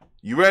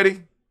 you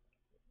ready?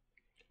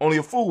 Only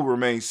a fool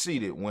remains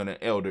seated when an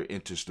elder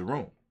enters the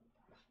room.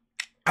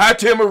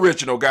 Hatim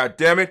original,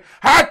 goddammit.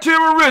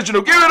 Hatim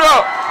original, give it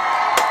up.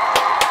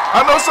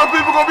 I know some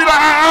people gonna be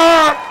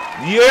like,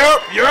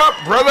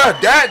 Yep, brother.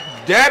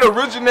 That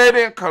originated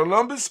in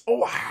Columbus,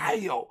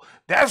 Ohio.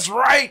 That's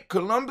right,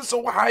 Columbus,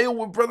 Ohio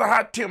with Brother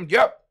Hatim.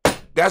 Yep,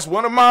 that's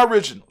one of my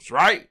originals,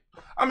 right?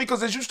 I mean,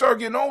 because as you start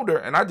getting older,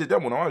 and I did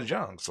that when I was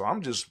young, so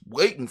I'm just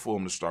waiting for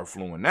them to start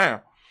flowing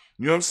now.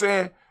 You know what I'm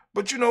saying?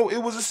 But, you know, it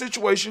was a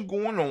situation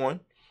going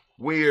on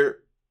where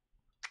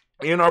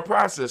in our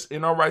process,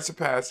 in our rites of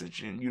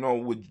passage, and, you know,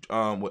 with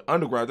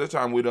Underground, at that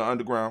time with the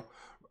Underground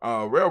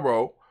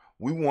Railroad,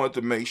 we wanted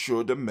to make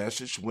sure the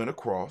message went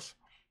across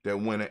that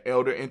when an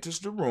elder enters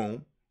the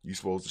room, you're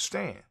supposed to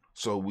stand.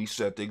 So we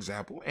set the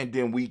example, and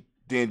then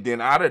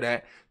out of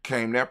that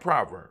came that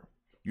proverb.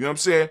 You know what I'm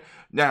saying?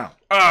 Now,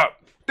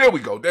 there we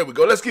go.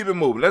 Let's keep it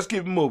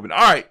moving. All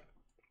right.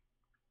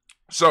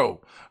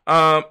 So,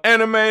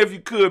 Anime, if you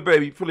could,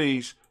 baby,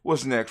 please.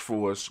 What's next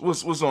for us?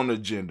 What's on the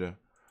agenda?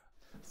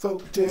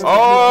 Folktale.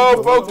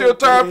 Oh,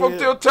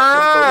 folktale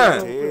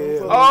time.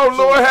 Oh,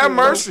 Lord have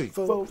mercy.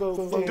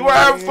 Do I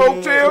have a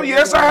folktale?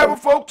 Yes, I have a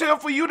folktale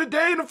for you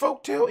today. And the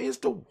folktale is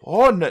the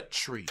walnut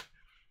tree.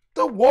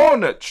 The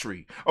walnut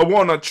tree. A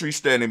walnut tree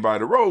standing by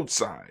the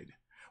roadside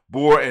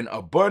bore an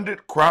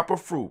abundant crop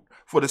of fruit.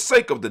 For the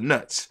sake of the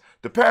nuts,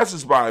 the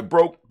passers-by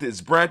broke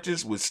its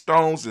branches with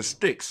stones and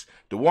sticks.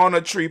 The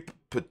walnut tree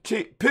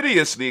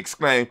piteously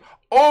exclaimed,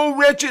 "Oh,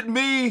 wretched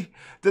me,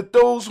 that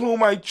those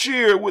whom I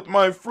cheer with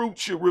my fruit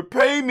should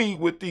repay me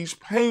with these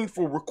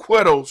painful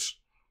requittals."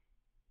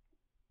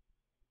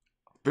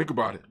 Think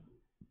about it.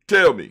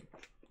 Tell me.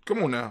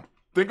 Come on now.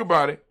 Think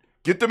about it.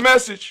 Get the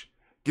message.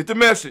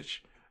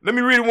 Let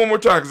me read it one more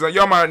time, because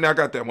y'all might not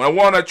got that one. A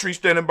walnut tree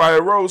standing by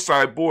a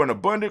roadside bore an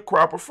abundant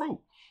crop of fruit.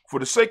 For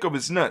the sake of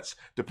its nuts,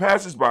 the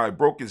passers-by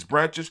broke its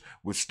branches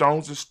with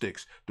stones and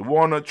sticks. The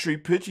walnut tree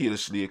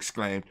piteously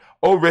exclaimed,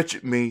 "Oh,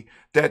 wretched me,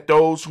 that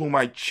those whom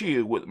I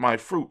cheer with my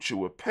fruit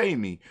should repay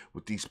me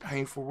with these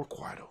painful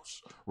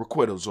requittals."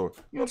 Requittals, or,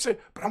 you know what I'm saying?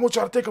 But I want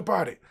y'all to think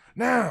about it.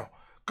 Now,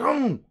 go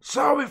on,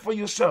 solve it for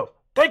yourself.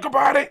 Think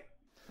about it.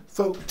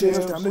 Word.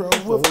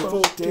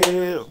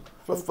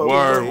 All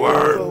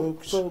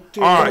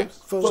right,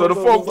 so the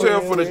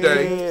folktale for the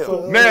day.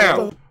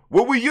 Now,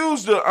 what we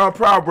use the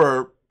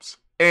proverbs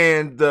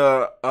and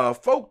the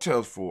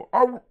folktales for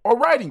are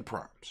writing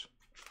prompts.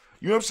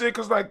 You know what I'm saying?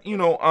 Because, like, you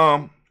know,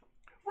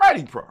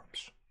 writing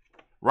prompts,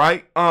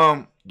 right?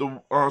 And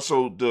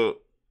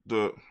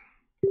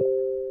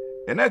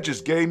that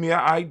just gave me an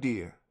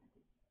idea.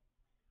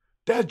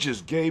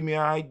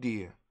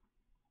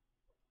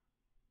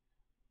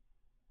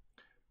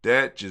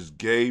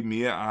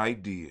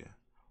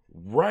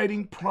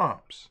 Writing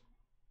prompts.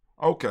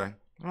 Okay.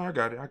 I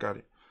got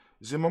it.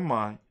 It's in my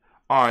mind.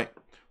 All right.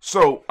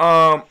 So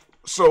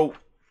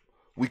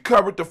we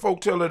covered the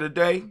folktale of the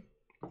day.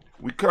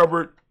 We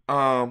covered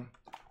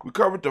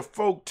the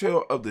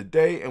folktale of the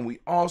day, and we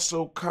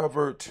also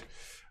covered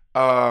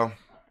the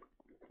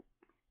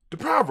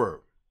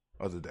proverb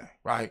of the day,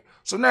 right?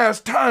 So now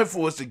it's time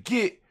for us to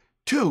get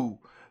to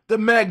the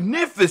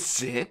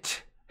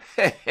magnificent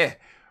rant.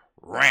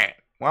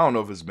 Well, I don't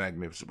know if it's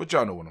magnificent, but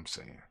y'all know what I'm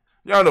saying.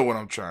 Y'all know what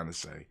I'm trying to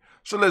say.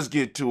 So let's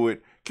get to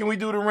it. Can we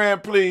do the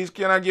rant, please?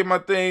 Can I get my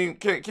thing?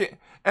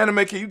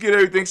 Anime, can you get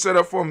everything set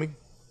up for me?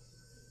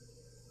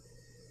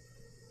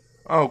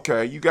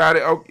 Okay, you got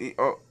it. Okay,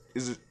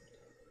 is it?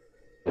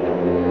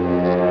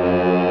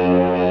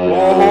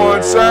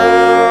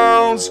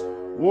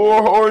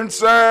 War horn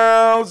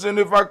sounds. And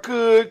if I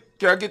could,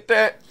 can I get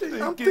that?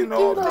 I'm thinking.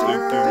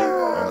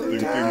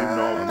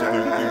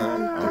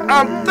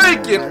 I'm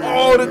thinking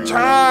all the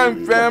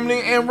time, family.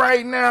 And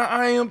right now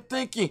I am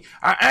thinking.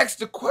 I asked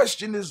the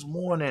question this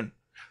morning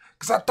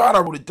because I thought I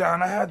wrote it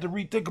down. I had to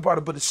rethink about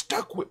it, but it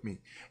stuck with me.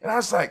 And I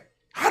was like,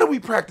 how do we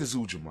practice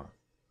Ujamaa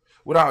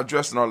without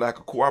addressing our lack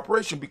of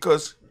cooperation?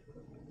 Because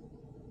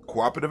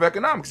cooperative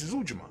economics is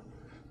Ujamaa.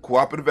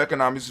 Cooperative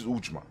economics is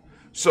Ujamaa.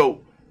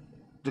 So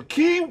the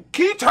key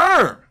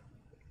term,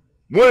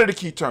 one of the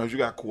key terms, you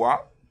got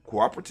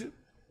cooperative,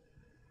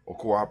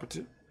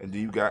 and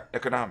then you got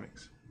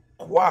economics.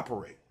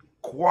 Cooperate.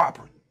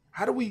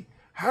 How do we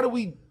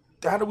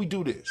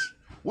do this?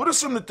 What are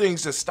some of the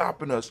things that's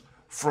stopping us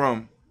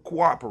from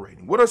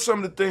cooperating? What are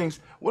some of the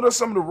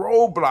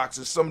roadblocks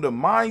and some of the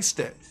mind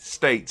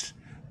states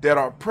that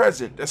are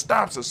present that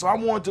stops us? So I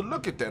wanted to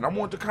look at that. I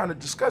wanted to kind of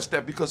discuss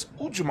that because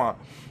Ujamaa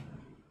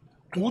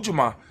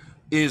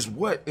is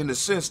what, in a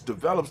sense,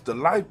 develops the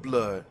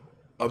lifeblood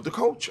of the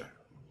culture.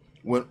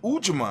 When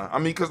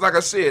Ujamaa, because like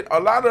I said, a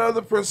lot of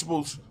other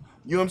principles,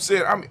 you know what I'm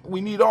saying? We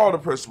need all the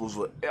principles.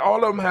 All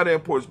of them have their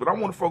importance, but I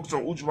want to focus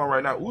on Ujamaa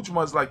right now.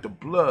 Ujamaa is like the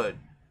blood.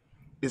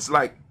 It's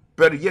like,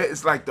 better yet,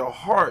 it's like the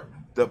heart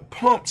that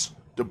pumps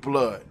the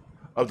blood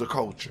of the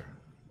culture.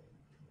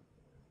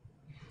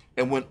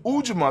 And when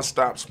Ujamaa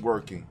stops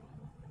working,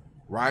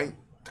 right,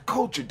 the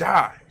culture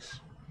dies.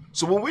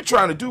 So what we're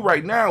trying to do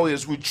right now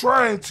is we're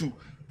trying to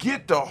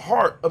get the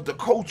heart of the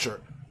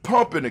culture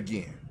pumping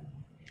again.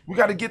 We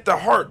got to get the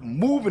heart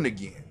moving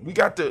again. We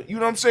got to, you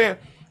know what I'm saying?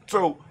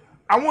 So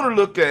I want to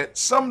look at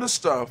some of the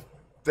stuff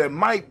that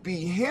might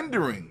be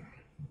hindering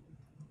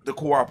the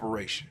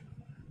cooperation,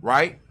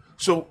 right?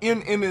 So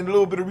in a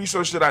little bit of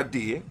research that I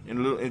did,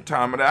 in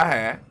time that I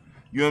had,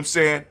 you know what I'm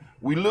saying,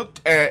 we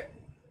looked at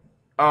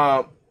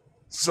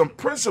some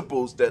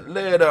principles that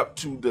led up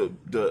to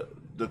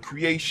the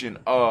creation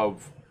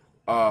of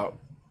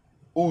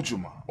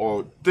Ujamaa,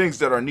 or things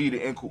that are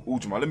needed in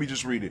Ujamaa. Let me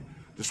just read it.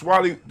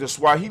 The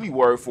Swahili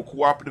word for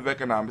cooperative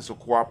economics or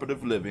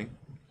cooperative living,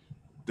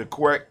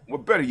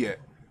 better yet,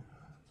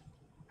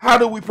 how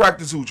do we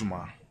practice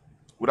Ujamaa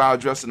without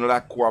addressing the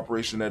lack of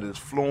cooperation that is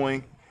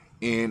flowing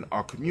in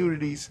our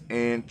communities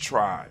and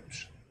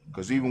tribes?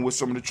 Because even with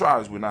some of the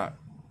tribes, we're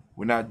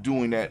not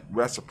doing that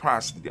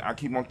reciprocity. I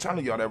keep on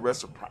telling y'all that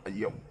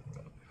reciprocity.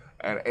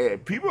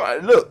 And people,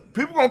 look,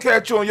 people gonna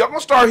catch on. Y'all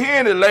gonna start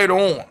hearing it later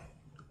on.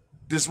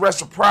 This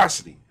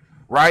reciprocity,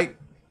 right?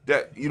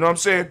 That, you know what I'm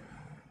saying?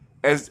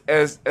 As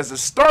a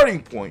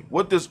starting point,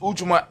 what does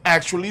Ujamaa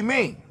actually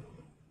mean?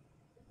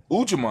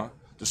 Ujamaa,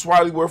 the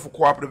Swahili word for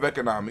cooperative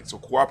economics or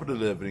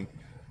cooperative living,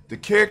 the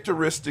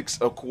characteristics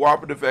of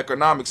cooperative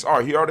economics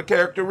are, here are the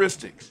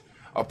characteristics: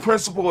 a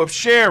principle of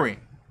sharing,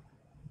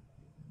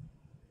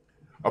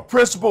 a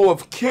principle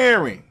of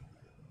caring,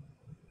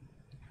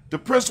 the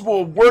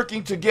principle of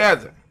working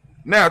together.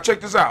 Now,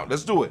 check this out.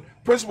 Let's do it.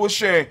 Principle of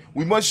sharing.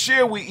 We must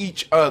share with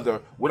each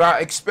other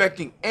without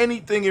expecting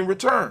anything in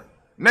return.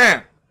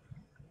 Now,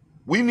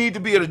 we need to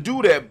be able to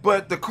do that,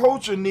 but the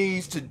culture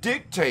needs to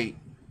dictate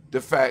the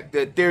fact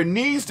that there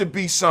needs to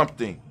be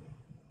something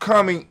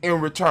coming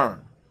in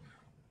return.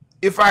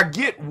 If I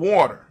get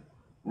water,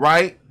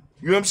 right,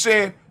 you know what I'm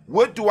saying,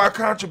 what do I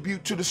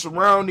contribute to the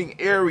surrounding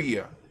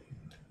area?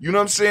 You know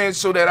what I'm saying,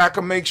 so that I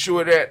can make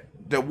sure that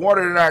the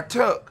water that I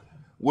took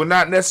will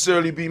not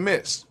necessarily be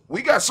missed.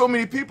 We got so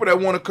many people that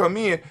want to come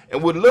in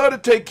and would love to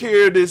take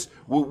care of this,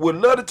 would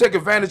love to take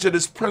advantage of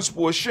this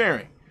principle of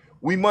sharing.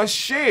 We must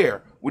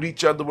share with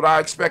each other without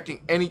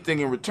expecting anything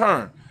in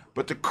return.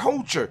 But the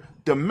culture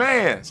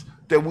demands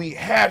that we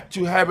have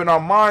to have in our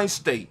mind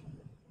state,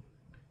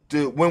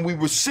 when we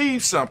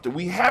receive something,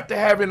 we have to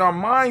have in our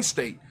mind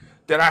state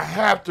that I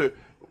have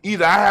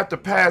to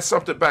pass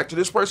something back to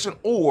this person,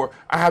 or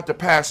I have to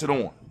pass it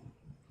on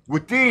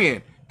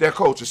within that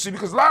culture. See,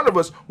 because a lot of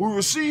us, we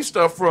receive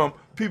stuff from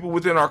people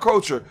within our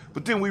culture,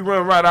 but then we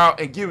run right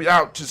out and give it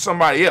out to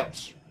somebody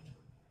else,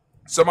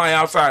 somebody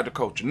outside the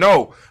culture.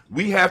 No,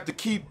 we have to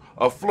keep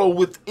a flow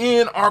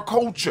within our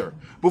culture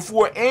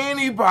before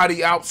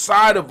anybody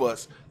outside of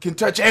us can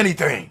touch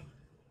anything.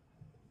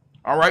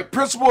 All right,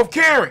 principle of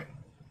caring.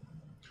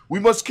 We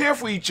must care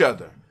for each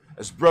other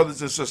as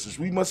brothers and sisters.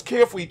 We must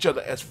care for each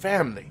other as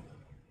family.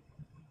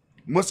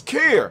 We must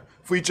care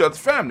for each other's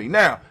family.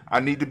 Now, I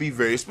need to be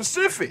very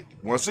specific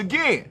once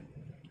again,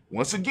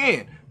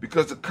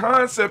 because the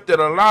concept that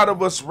a lot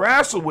of us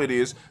wrestle with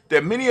is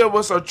that many of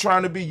us are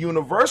trying to be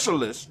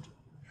universalists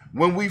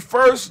when we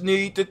first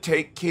need to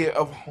take care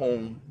of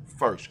home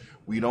first.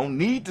 We don't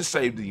need to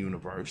save the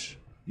universe.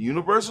 The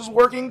universe is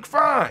working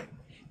fine.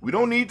 We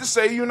don't need to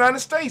save the United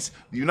States.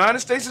 The United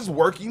States is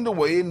working the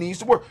way it needs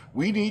to work.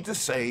 We need to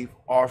save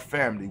our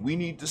family. We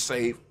need to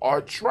save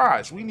our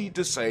tribes. We need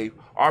to save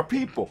our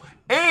people.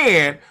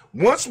 And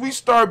once we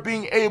start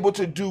being able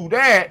to do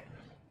that,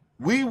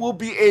 we will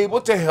be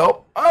able to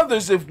help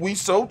others if we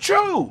so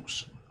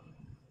choose.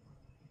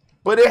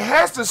 But it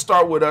has to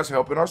start with us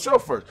helping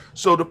ourselves first.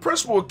 So the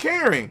principle of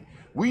caring,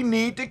 we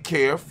need to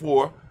care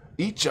for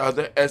each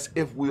other as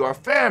if we are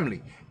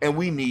family. And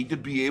we need to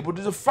be able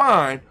to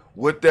define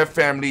what that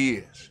family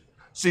is.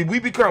 See, we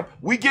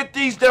get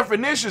these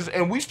definitions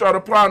and we start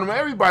applying them to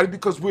everybody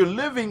because we're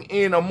living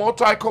in a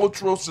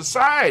multicultural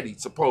society,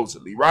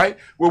 supposedly, right?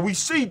 Where we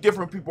see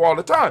different people all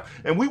the time.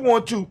 And we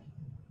want to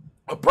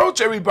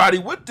approach everybody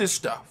with this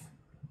stuff,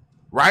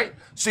 right?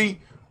 See,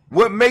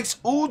 what makes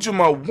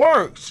Ujamaa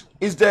works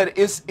is that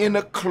it's in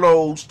a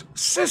closed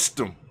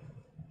system.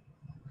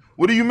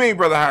 What do you mean,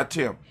 Brother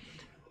Hatim?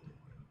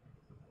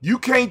 You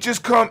can't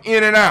just come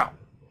in and out.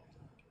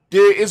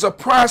 There is a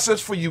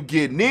process for you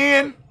getting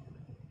in.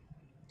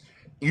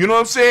 You know what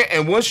I'm saying?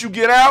 And once you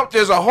get out,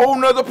 there's a whole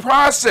nother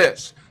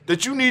process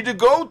that you need to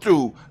go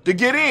through to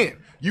get in.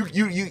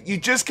 You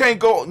just can't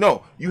go.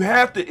 No, you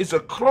have to. It's a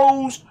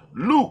closed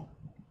loop.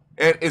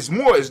 And it's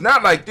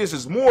not like this.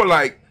 It's more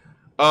like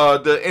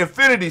the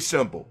infinity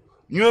symbol.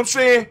 You know what I'm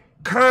saying?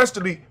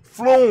 Constantly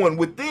flowing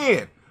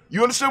within.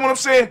 You understand what I'm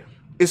saying?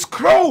 It's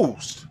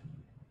closed.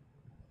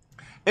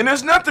 And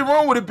there's nothing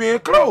wrong with it being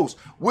closed,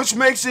 which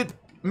makes it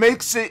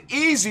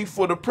easy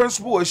for the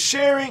principle of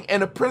sharing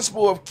and the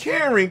principle of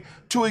caring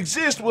to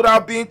exist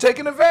without being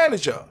taken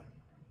advantage of.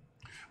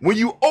 When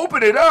you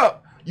open it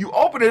up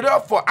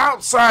for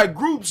outside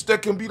groups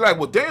that can be like,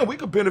 well, damn, we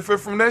could benefit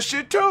from that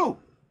shit too.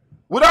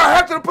 Without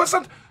having to put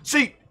something.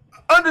 See,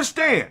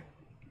 understand.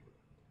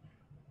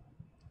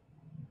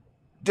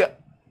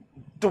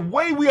 The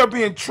way we are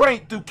being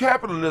trained through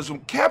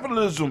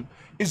capitalism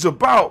is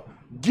about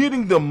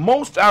getting the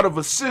most out of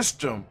a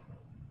system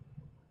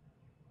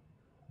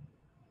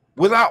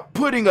without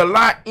putting a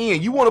lot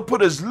in. You want to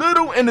put as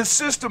little in the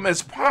system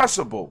as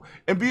possible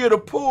and be able to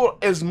pull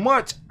as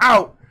much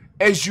out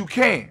as you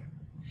can.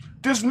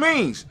 This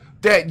means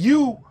that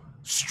you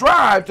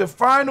strive to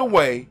find a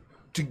way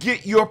to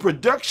get your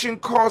production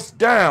costs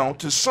down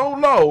to so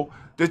low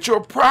that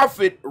your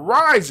profit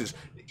rises,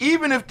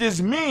 even if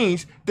this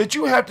means that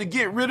you have to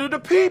get rid of the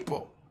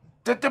people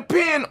that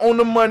depend on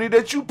the money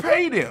that you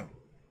pay them.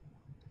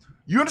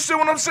 You understand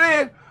what I'm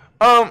saying?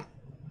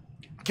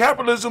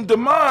 Capitalism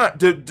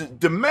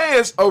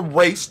demands a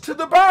race to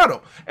the bottom.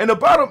 And the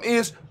bottom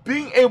is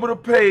being able to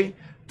pay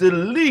the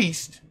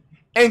least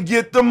and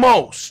get the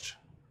most.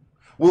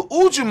 What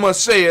Ujamaa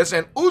says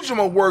and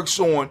Ujamaa works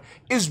on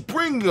is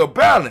bringing a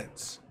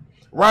balance,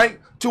 right?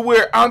 To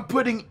where I'm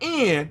putting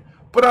in,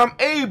 but I'm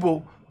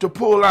able to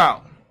pull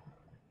out.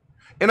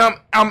 And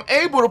I'm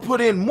able to put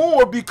in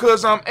more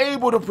because I'm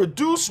able to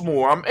produce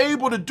more. I'm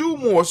able to do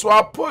more, so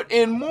I put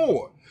in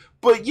more.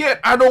 But yet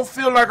I don't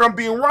feel like I'm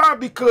being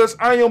robbed because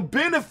I am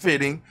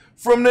benefiting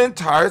from the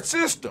entire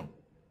system.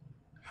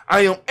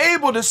 I am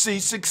able to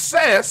see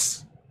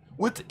success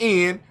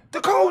within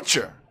the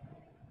culture.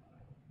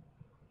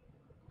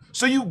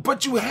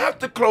 But you have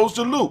to close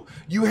the loop.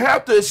 You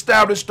have to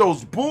establish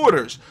those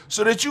borders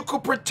so that you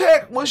can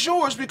protect what's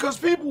yours, because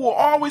people will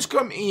always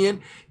come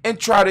in and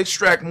try to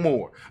extract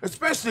more,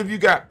 especially if you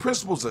got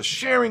principles of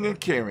sharing and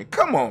caring.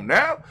 Come on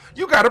now.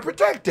 You got to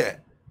protect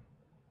that.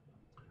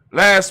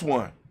 Last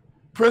one.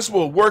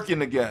 Principle of working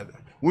together.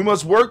 We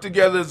must work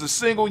together as a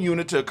single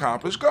unit to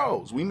accomplish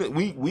goals.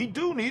 We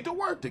do need to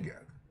work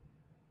together.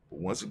 But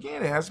once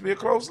again, it has to be a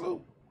closed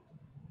loop.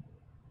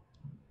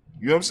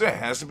 You know what I'm saying? It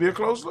has to be a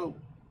closed loop.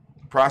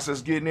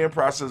 Process getting in,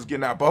 process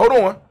getting out. But hold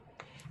on.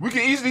 We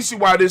can easily see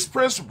why this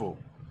principle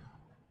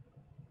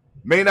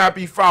may not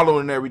be followed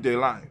in everyday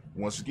life.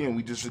 Once again,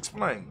 we just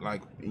explained.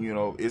 Like, you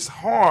know, it's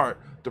hard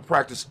to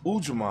practice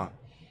Ujamaa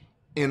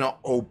in an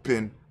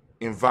open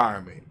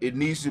environment. It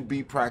needs to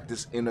be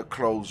practiced in a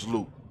closed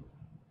loop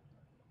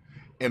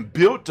and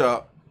built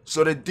up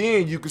so that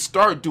then you can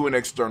start doing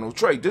external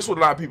trade. This is what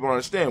a lot of people don't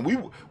understand.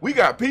 We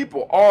got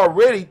people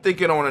already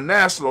thinking on a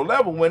national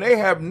level when they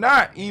have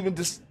not even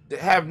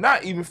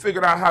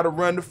figured out how to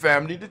run the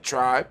family, the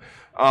tribe,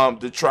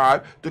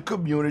 the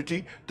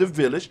community, the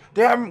village.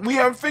 We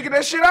haven't figured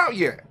that shit out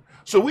yet.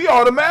 So we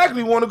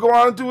automatically want to go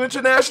out and do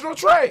international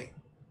trade.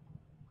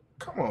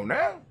 Come on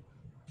now.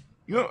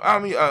 You know, I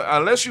mean,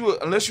 unless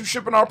you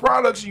shipping our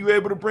products and you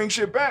able to bring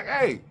shit back,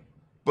 hey.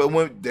 But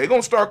when they're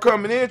gonna start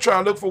coming in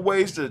trying to look for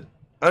ways to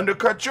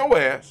undercut your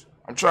ass,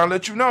 I'm trying to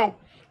let you know.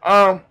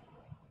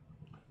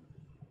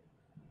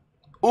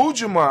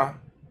 Ujamaa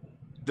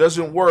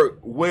doesn't work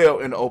well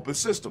in an open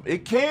system.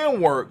 It can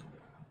work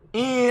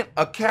in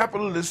a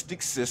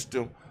capitalistic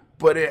system,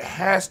 but it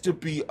has to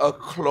be a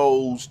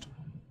closed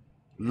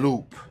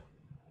loop.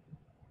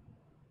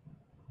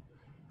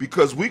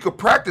 Because we could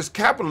practice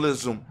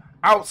capitalism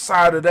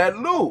outside of that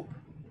loop.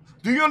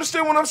 Do you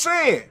understand what I'm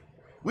saying?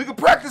 We could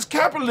practice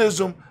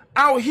capitalism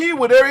out here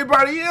with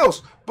everybody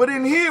else, but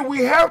in here we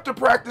have to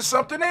practice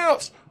something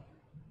else.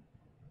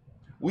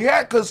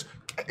 Because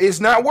it's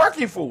not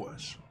working for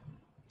us.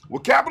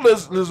 What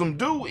capitalism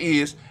do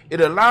is it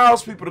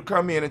allows people to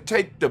come in and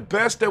take the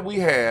best that we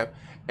have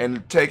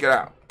and take it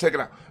out.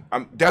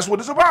 That's what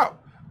it's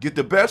about. Get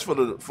the best for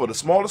the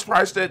smallest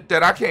price that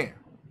I can.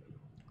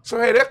 So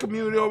hey, that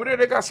community over there,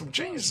 they got some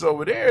geniuses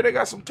over there. They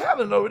got some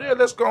talent over there.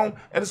 Let's go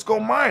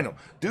mine them.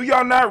 Do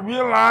y'all not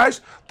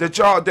realize that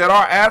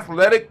our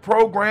athletic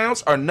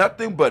programs are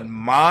nothing but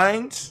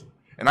mines?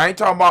 And I ain't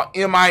talking about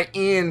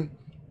MINEs.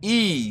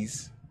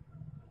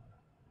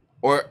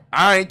 Or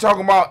I ain't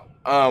talking about,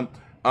 I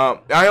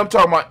am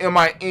talking about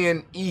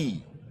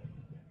M-I-N-E-S,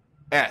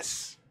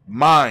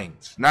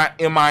 minds, not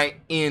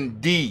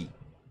M-I-N-D-S.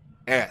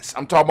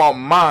 I'm talking about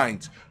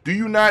minds. Do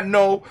you not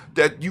know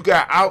that you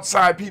got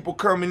outside people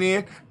coming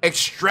in,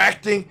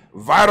 extracting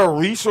vital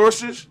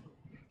resources?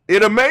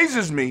 It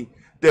amazes me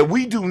that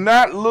we do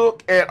not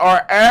look at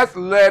our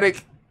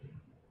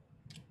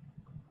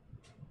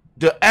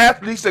the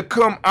athletes that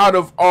come out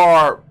of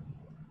our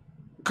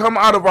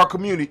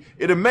community.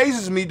 It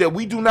amazes me that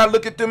we do not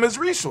look at them as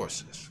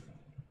resources.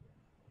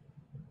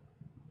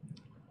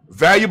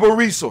 Valuable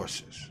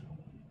resources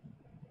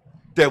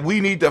that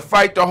we need to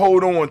fight to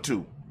hold on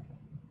to,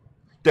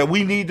 that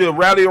we need to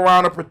rally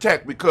around and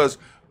protect, because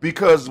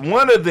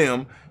one of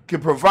them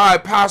can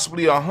provide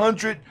possibly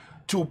 100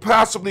 to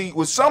possibly,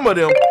 with some of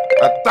them,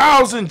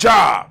 1,000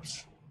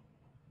 jobs.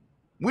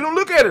 We don't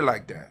look at it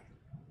like that.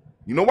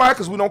 You know why?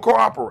 Because we don't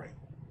cooperate.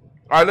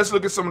 All right, let's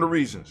look at some of the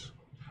reasons.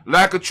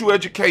 Lack of true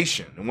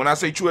education. And when I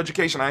say true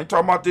education, I ain't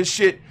talking about this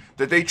shit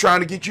that they trying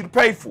to get you to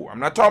pay for. I'm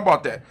not talking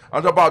about that.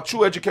 I'm talking about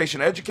true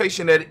education.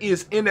 Education that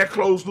is in that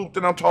closed loop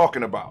that I'm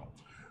talking about.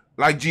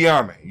 Like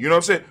gye-nyame. You know what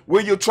I'm saying?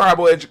 Where your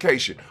tribal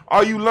education?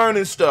 Are you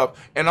learning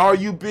stuff, and are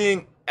you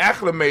being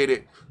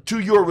acclimated to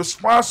your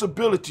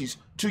responsibilities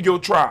to your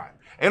tribe?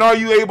 And are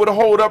you able to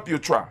hold up your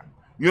tribe?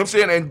 You know what I'm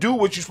saying? And do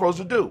what you're supposed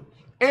to do.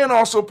 And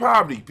also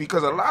poverty,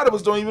 because a lot of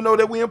us don't even know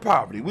that we're in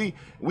poverty.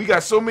 We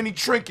got so many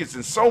trinkets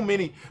and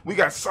we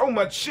got so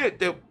much shit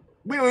that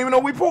we don't even know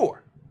we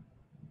poor.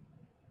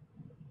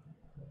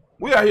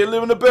 We out here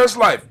living the best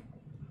life,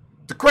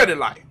 the credit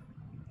life.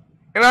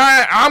 And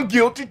I'm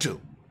guilty too.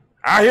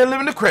 Out here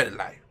living the credit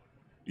life.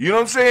 You know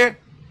what I'm saying?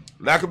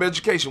 Lack of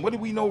education. What do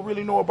we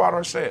really know about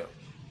ourselves?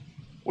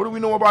 What do we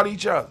know about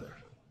each other?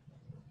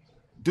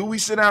 Do we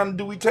sit down and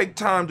do we take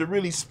time to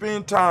really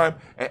spend time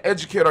and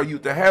educate our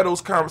youth, to have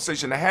those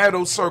conversations, to have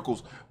those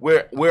circles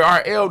where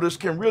our elders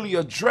can really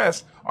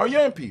address our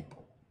young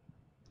people?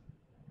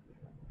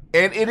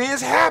 And it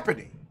is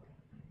happening,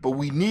 but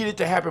we need it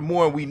to happen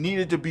more, and we need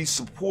it to be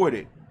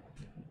supported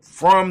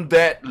from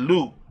that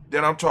loop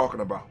that I'm talking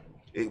about.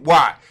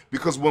 Why?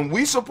 Because when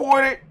we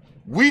support it,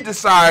 we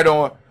decide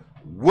on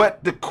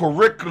what the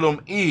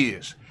curriculum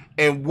is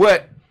and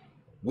what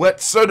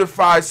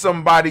certifies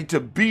somebody to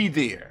be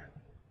there.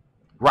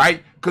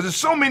 Right? Because there's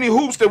so many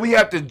hoops that we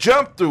have to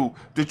jump through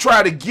to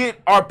try to get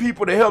our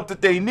people the help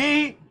that they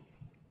need,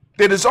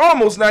 that it's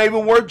almost not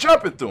even worth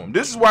jumping through them.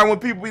 This is why when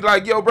people be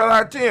like, yo,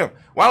 brother Tim,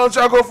 why don't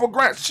y'all go for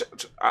grants?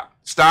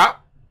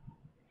 Stop.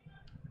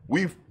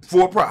 We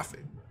for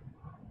profit.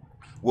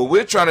 What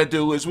we're trying to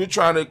do is we're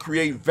trying to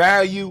create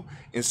value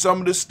in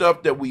some of the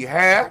stuff that we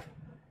have,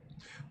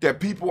 that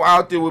people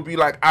out there will be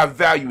like, I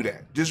value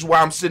that. This is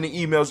why I'm sending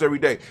emails every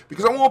day.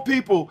 Because I want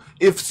people,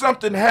 if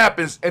something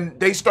happens and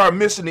they start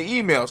missing the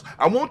emails,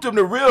 I want them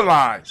to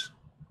realize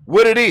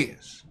what it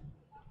is.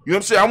 You know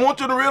what I'm saying? I want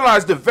them to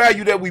realize the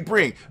value that we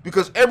bring.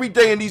 Because every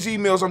day in these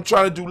emails, I'm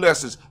trying to do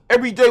lessons.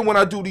 Every day when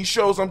I do these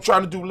shows, I'm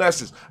trying to do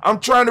lessons. I'm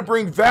trying to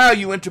bring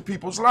value into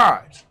people's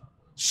lives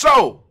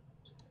so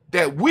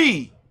that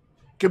we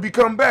can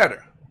become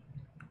better,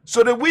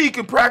 so that we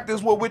can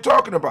practice what we're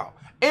talking about.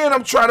 And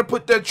I'm trying to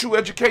put that true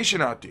education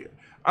out there.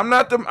 I'm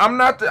not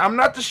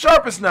the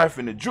sharpest knife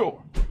in the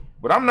drawer,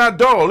 but I'm not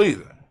dull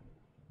either.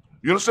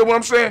 You understand what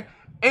I'm saying?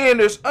 And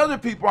there's other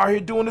people out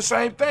here doing the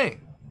same thing.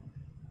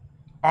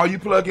 Are you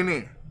plugging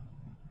in?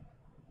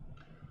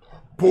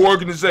 Poor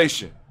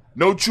organization,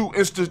 no true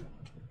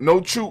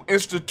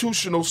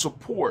institutional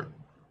support.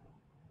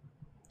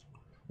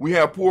 We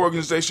have poor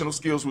organizational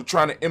skills. We're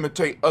trying to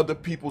imitate other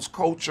people's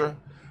culture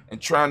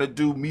and trying to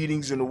do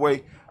meetings in a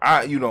way.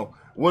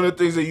 One of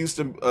the things they used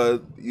to,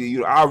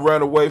 I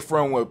ran away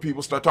from when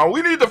people start talking,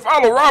 we need to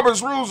follow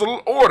Robert's Rules of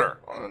Order.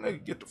 Oh,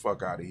 nigga, get the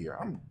fuck out of here.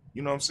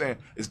 You know what I'm saying?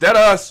 Is that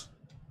us?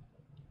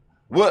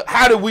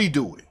 How do we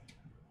do it?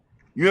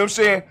 You know what I'm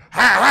saying?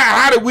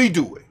 How do we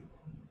do it?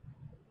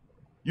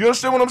 You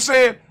understand what I'm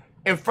saying?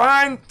 And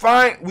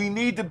we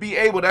need to be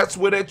able, that's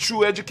where that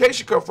true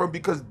education comes from,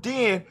 because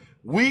then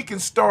we can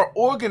start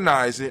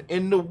organizing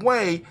in the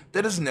way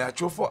that is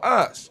natural for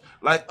us.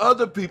 Like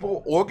other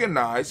people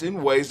organize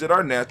in ways that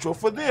are natural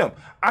for them.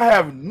 I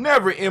have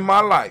never in my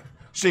life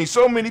seen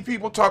so many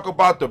people talk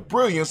about the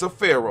brilliance of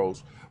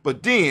pharaohs,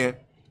 but then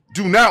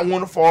do not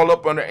want to fall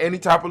up under any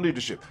type of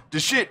leadership. The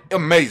shit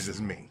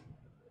amazes me.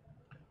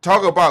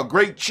 Talk about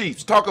great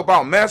chiefs. Talk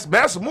about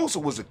Mansa Musa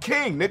was a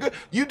king, nigga.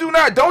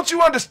 Don't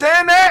you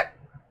understand that?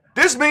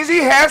 This means he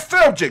had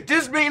subject.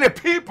 This means that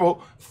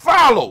people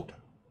followed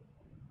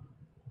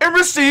and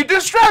received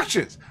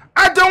instructions.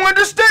 I don't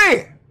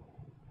understand.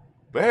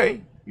 But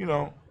hey, you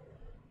know,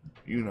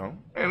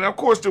 and of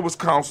course there was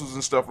councils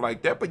and stuff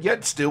like that, but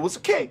yet still was a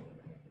king.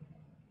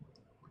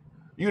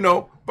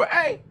 But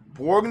hey,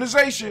 poor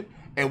organization,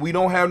 and we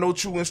don't have no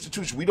true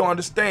institution. We don't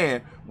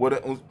understand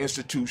what an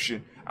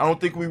institution, I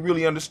don't think we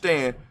really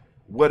understand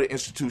what an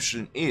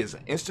institution is.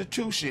 An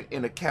institution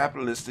in a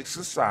capitalistic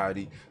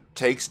society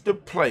takes the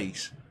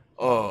place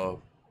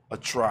of a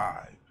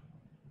tribe,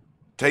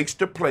 takes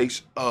the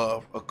place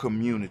of a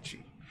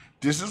community,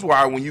 This is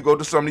why when you go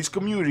to some of these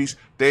communities,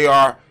 they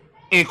are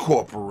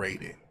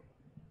incorporated.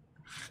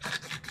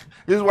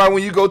 This is why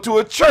when you go to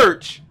a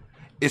church,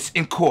 it's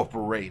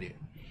incorporated.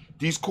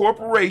 These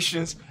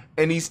corporations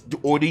and these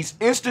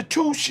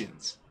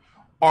institutions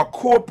are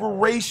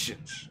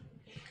corporations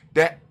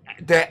that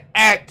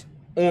act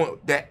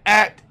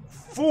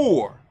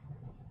for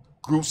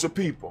groups of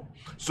people.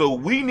 So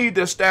we need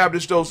to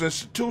establish those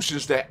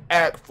institutions that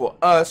act for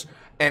us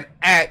and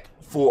act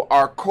for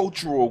our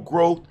cultural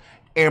growth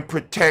and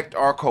protect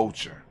our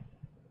culture.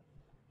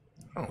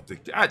 I don't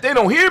think they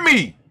don't hear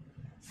me.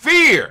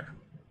 Fear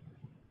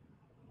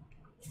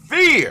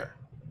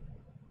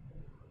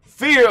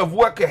of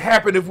what could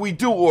happen if we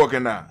do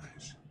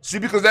organize. See,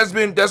 because that's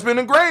been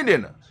ingrained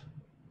in us.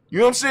 You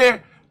know what I'm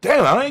saying?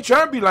 Damn, I ain't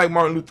trying to be like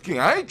Martin Luther King.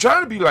 I ain't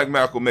trying to be like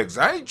Malcolm X.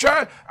 I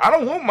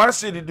don't want my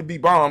city to be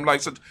bombed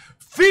like such.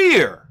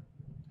 Fear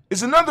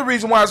is another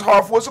reason why it's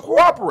hard for us to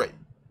cooperate.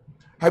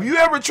 Have you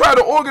ever tried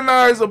to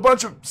organize a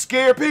bunch of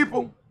scared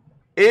people?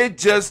 It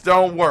just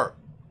don't work.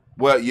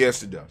 Well,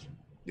 yes, it does.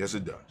 Yes,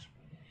 it does.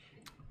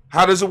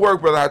 How does it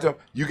work, brother?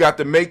 You got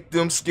to make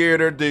them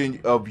scared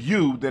of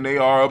you than they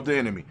are of the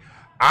enemy.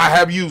 I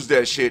have used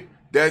that shit.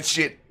 That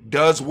shit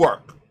does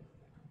work.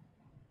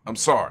 I'm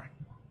sorry.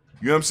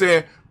 You know what I'm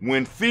saying?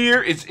 When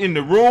fear is in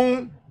the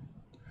room,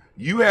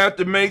 you have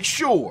to make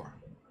sure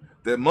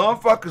that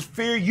motherfuckers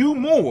fear you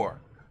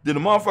more than the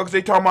motherfuckers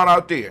they talking about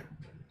out there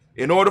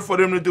in order for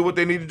them to do what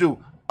they need to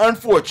do,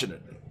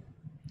 unfortunately.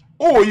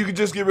 Or you can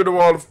just get rid of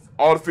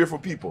all the fearful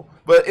people.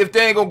 But if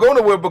they ain't gonna go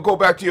nowhere but go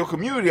back to your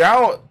community, I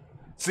don't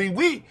see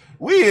we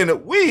in a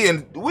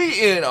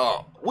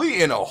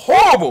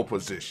horrible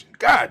position.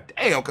 God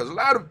damn, because a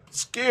lot of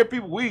scared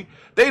people,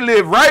 they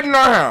live right in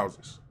our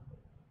houses.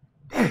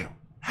 Damn.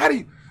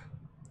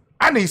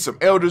 I need some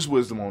elders'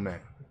 wisdom on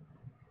that.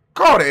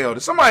 Call the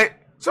elders. Somebody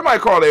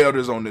call the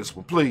elders on this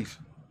one, please.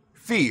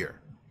 Fear.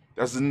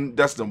 That's a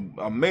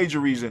major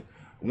reason.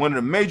 One of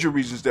the major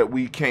reasons that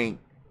we can't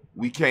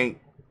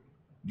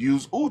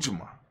use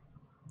Ujamaa.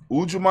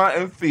 Ujamaa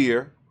and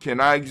fear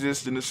cannot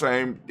exist in the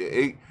same,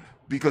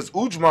 because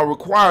Ujamaa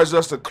requires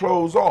us to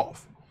close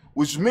off,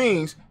 which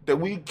means that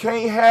we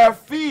can't have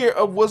fear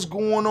of what's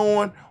going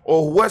on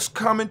or what's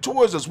coming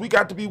towards us. We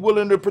got to be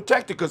willing to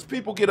protect it, because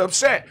people get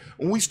upset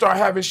when we start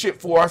having shit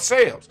for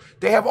ourselves.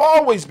 They have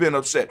always been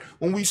upset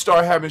when we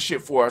start having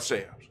shit for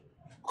ourselves,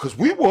 because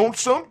we want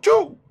some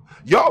too.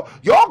 Y'all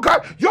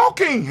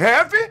can't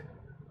have it.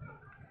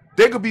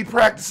 They could be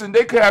practicing.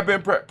 They could have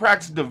been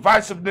practicing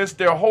divisiveness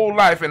their whole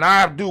life, and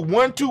I do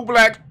two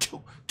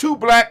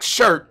black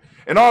shirt,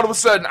 and all of a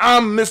sudden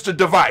I'm Mr.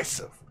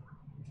 Divisive.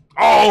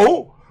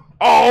 Oh,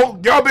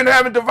 y'all been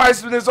having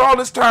divisiveness all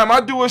this time. I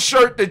do a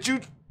shirt that you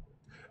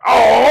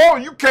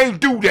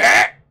can't do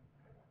that.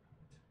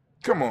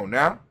 Come on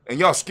now. And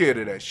y'all scared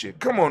of that shit.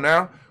 Come on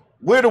now.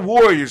 Where the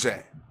warriors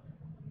at?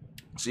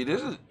 See,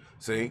 this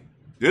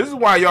is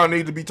why y'all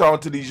need to be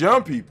talking to these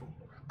young people.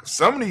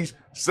 Some of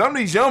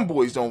these young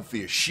boys don't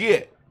fear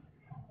shit.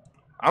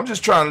 I'm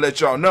just trying to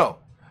let y'all know.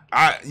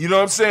 You know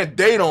what I'm saying?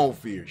 They don't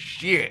fear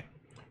shit.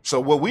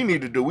 So what we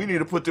need to do, we need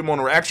to put them on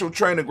an actual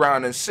training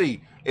ground and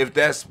see if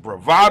that's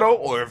bravado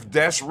or if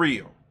that's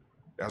real.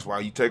 That's why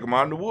you take them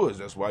out in the woods.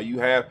 That's why you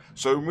have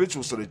certain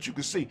rituals so that you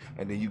can see.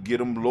 And then you get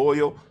them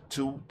loyal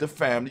to the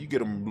family. You get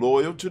them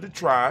loyal to the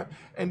tribe.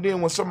 And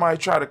then when somebody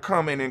try to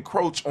come and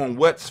encroach on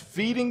what's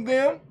feeding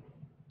them,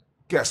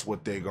 guess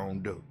what they're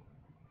going to do?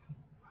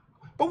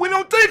 But we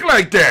don't think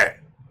like that.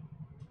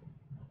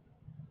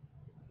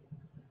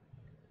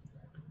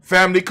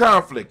 Family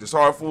conflict. It's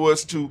hard for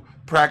us to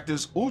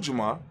practice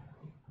Ujamaa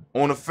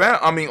in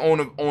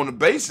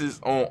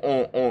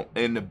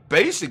the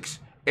basics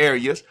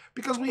areas,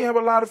 because we have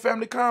a lot of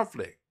family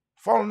conflict,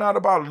 falling out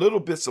about little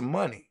bits of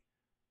money.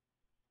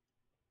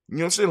 You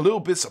know what I'm saying?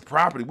 Little bits of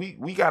property.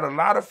 We got a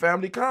lot of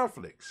family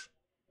conflicts,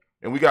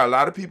 and we got a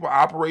lot of people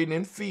operating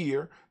in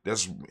fear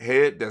that's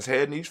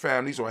heading these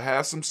families or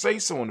has some say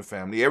so in the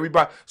family.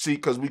 Everybody, see,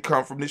 because we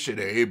come from this shit.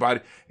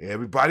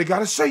 Everybody got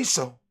to say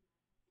so.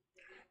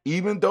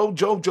 Even though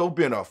JoJo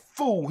been a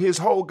fool his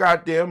whole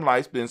goddamn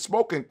life, been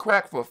smoking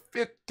crack for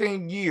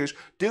 15 years,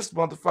 this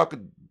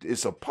motherfucker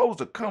is supposed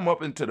to come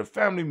up into the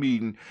family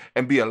meeting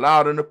and be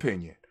allowed an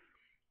opinion.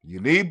 You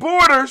need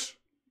borders.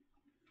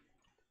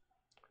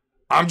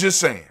 I'm just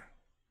saying.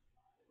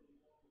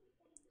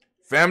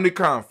 Family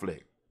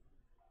conflict,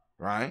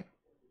 right?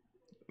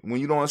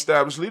 When you don't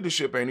establish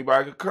leadership,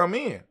 anybody could come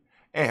in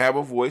and have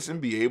a voice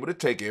and be able to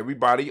take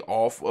everybody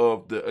off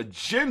of the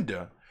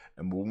agenda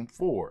and move them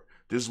forward.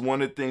 This is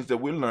one of the things that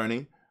we're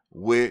learning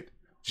with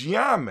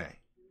gye-nyame,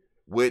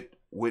 with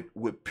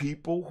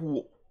people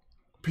who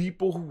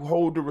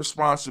hold the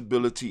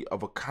responsibility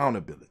of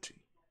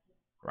accountability,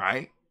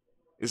 right?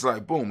 It's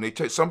like, boom,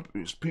 some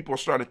people are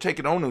starting to take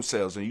it on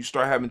themselves, and you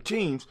start having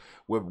teams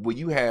where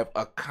you have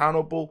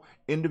accountable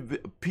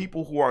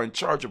people who are in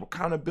charge of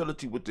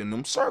accountability within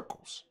them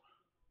circles.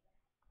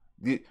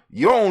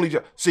 You only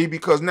see,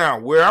 because now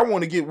where I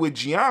want to get with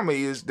gye-nyame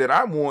is that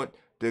I want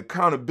the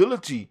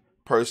accountability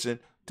person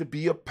to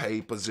be a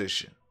paid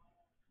position.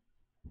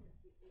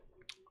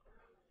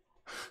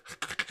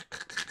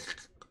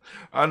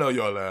 I know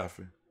y'all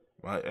laughing.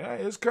 Right?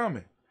 It's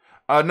coming.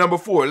 Number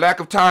 4, lack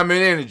of time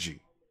and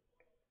energy.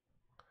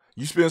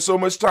 You spend so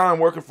much time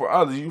working for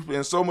others. You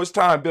spend so much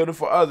time building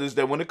for others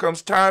that when it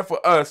comes time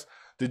for us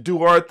to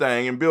do our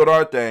thing and build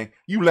our thing,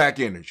 you lack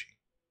energy.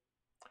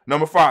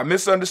 Number 5,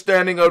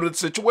 misunderstanding of the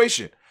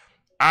situation.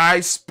 I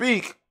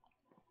speak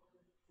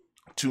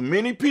to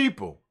many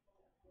people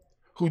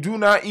who do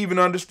not even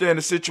understand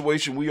the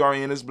situation we are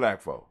in as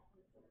black folk.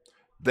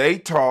 They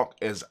talk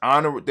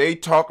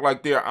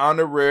like they're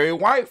honorary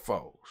white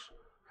folks.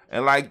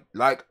 And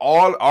like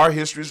all our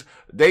histories,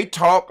 they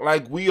talk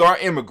like we are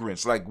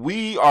immigrants. Like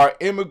we are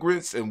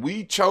immigrants and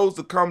we chose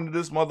to come to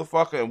this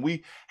motherfucker and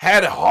we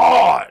had it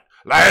hard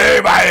like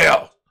everybody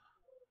else.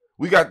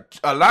 We got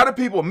a lot of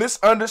people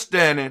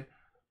misunderstanding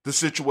the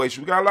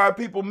situation. We got a lot of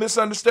people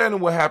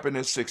misunderstanding what happened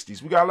in the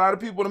 60s. We got a lot of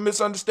people that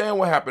misunderstand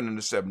what happened in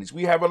the 70s.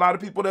 We have a lot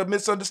of people that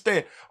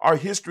misunderstand our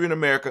history in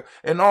America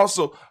and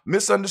also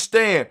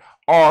misunderstand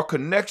our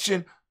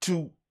connection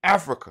to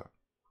Africa.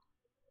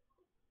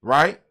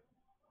 Right?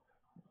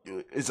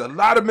 It's a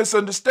lot of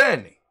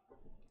misunderstanding,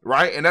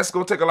 right? And that's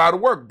going to take a lot of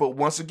work. But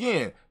once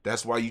again,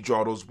 that's why you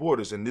draw those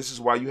borders. And this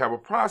is why you have a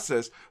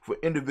process for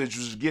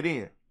individuals to get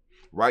in,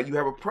 right? You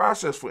have a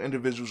process for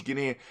individuals to get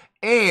in.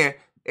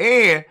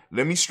 And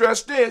let me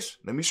stress this.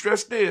 I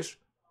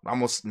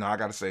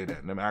got to say that.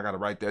 I got to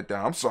write that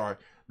down. I'm sorry.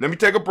 Let me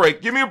take a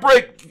break. Give me a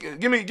break.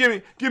 Give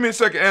me a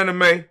second,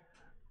 anime.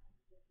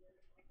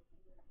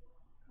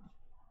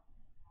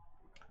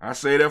 I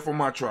say that for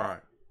my tribe.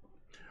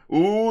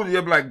 Ooh,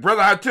 you're like,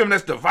 brother, I tell him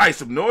that's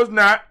divisive. No, it's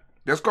not.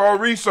 That's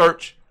called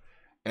research.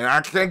 And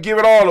I can't give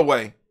it all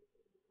away.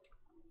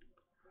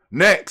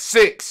 Next,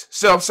 6,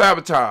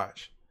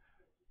 self-sabotage.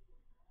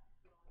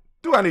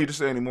 Do I need to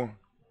say anymore?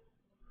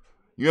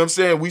 You know what I'm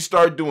saying? We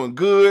start doing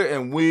good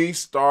and we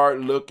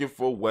start looking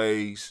for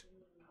ways.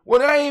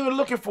 Well, they ain't even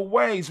looking for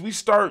ways. We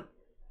start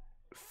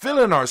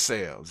feeling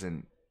ourselves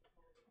and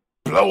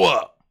blow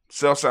up.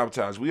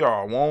 Self-sabotage.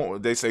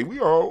 They say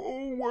we are our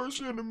own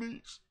worst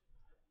enemies.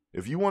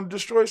 If you want to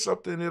destroy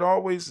something, it's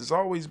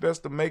always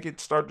best to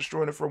start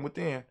destroying it from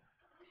within.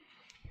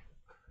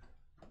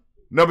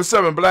 Number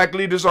 7, black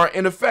leaders are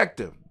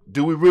ineffective.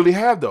 Do we really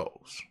have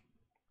those?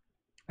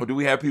 Or do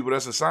we have people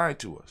that's assigned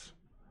to us?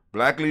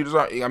 Black leaders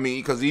are,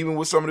 because even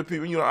with some of the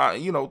people,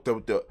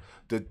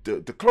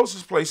 the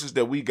closest places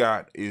that we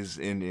got is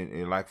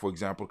in like, for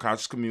example,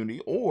 conscious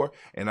community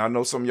and I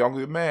know some of y'all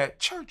get mad,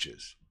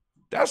 churches.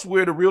 That's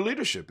where the real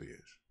leadership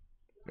is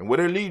and where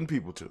they're leading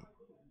people to.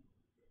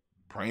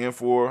 Praying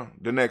for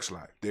the next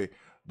life.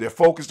 They're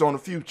focused on the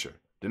future.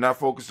 They're not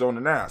focused on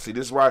the now. See,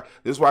 this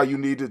is why you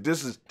need to.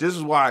 This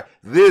is why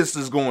this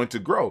is going to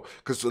grow.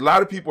 Because a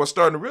lot of people are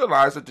starting to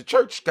realize that the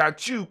church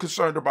got you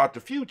concerned about the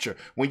future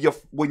when your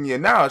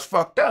now is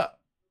fucked up.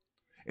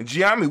 And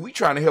gye-nyame, we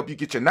trying to help you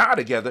get your now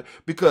together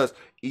because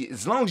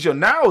as long as your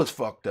now is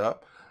fucked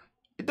up,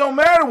 it don't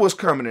matter what's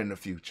coming in the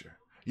future.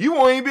 You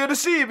won't even be able to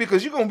see it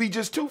because you're gonna be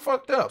just too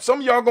fucked up.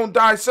 Some of y'all gonna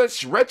die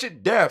such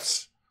wretched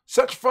deaths.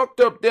 Such fucked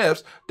up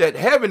deaths that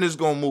heaven is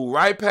going to move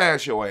right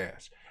past your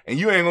ass. And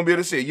you ain't going to be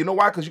able to see it. You know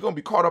why? Because you're going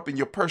to be caught up in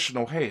your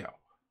personal hell.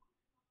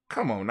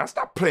 Come on, now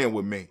stop playing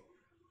with me.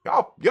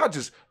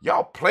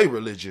 Y'all play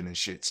religion and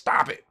shit.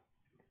 Stop it.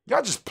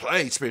 Y'all just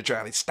play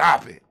spirituality.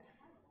 Stop it.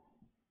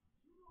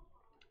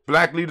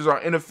 Black leaders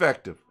are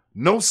ineffective.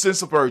 No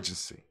sense of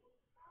urgency.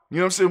 You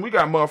know what I'm saying? We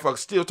got motherfuckers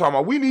still talking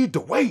about we need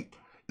to wait.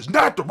 It's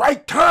not the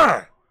right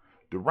time.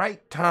 The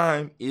right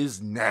time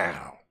is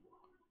now.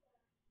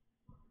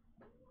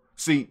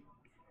 See,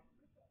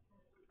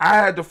 I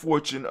had the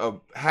fortune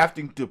of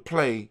having to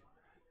play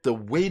the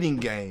waiting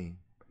game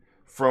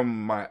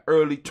from my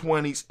early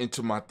 20s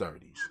into my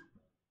 30s.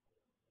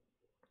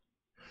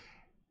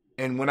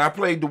 And when I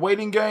played the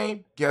waiting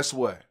game, guess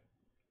what?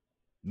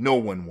 No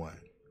one won.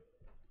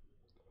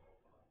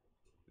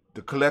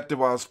 The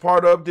collective I was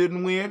part of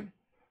didn't win,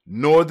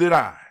 nor did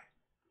I.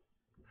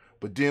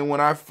 But then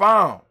when I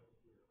found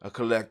a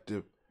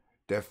collective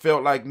that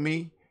felt like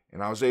me,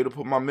 and I was able to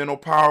put my mental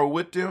power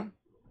with them,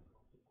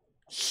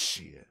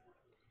 shit.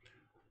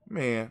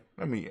 Man,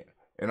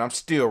 and I'm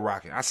still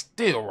rocking. I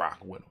still rock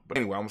with them. But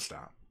anyway, I'm going to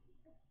stop.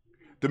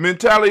 The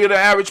mentality of the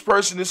average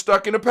person is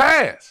stuck in the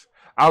past.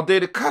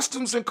 Outdated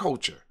customs and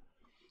culture.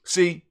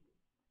 See,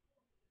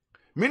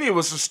 many of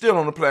us are still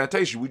on the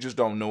plantation. We just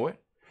don't know it.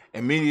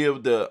 And many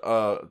of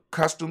the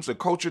customs and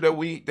culture that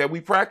we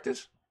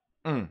practice,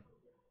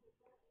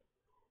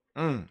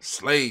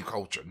 slave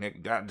culture,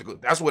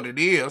 nigga. That's what it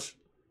is.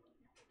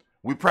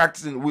 We're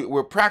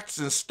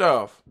practicing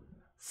stuff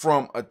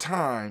from a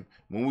time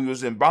when we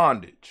was in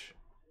bondage,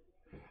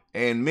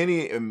 and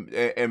many of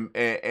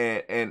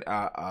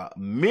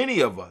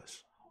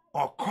us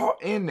are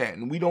caught in that,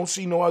 and we don't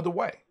see no other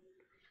way.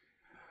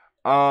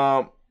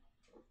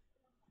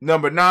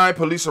 Number 9,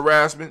 police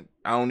harassment.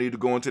 I don't need to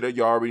go into that.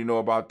 You already know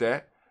about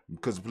that.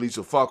 because the police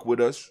will fuck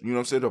with us. You know what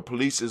I'm saying? The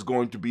police is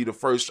going to be the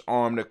first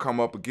arm that come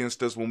up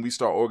against us when we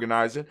start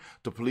organizing.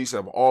 The police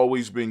have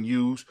always been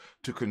used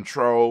to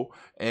control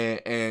and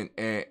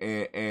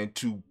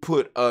to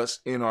put us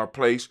in our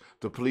place.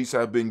 The police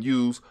have been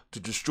used to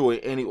destroy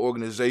any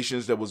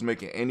organizations that was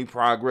making any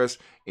progress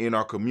in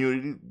our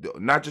community.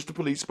 Not just the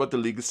police, but the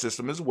legal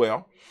system as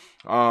well.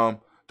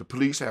 The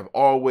police have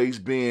always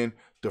been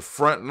the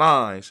front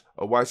lines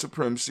of white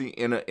supremacy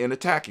in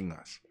attacking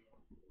us.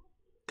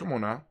 Come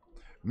on now.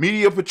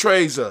 Media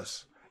portrays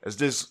us as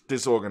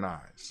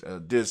disorganized,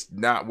 this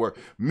not work.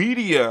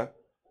 Media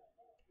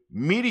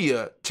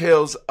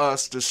tells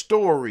us the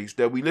stories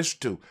that we listen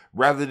to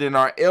rather than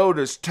our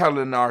elders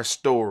telling our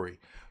story.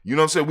 You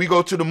know what I'm saying? We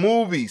go to the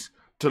movies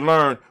to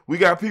learn. We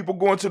got people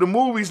going to the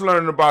movies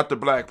learning about the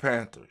Black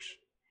Panthers.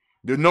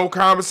 There's no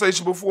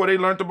conversation before they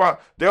learned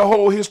about their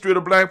whole history of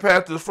the Black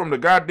Panthers from the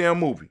goddamn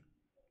movie.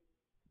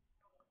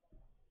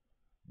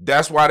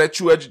 That's why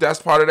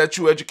that's part of that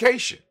true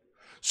education.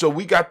 So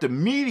we got the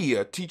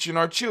media teaching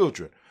our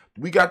children.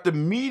 We got the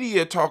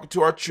media talking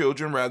to our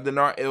children rather than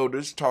our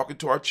elders talking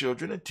to our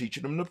children and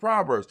teaching them the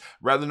proverbs.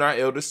 Rather than our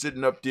elders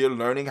sitting up there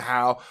learning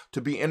how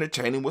to be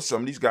entertaining with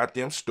some of these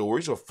goddamn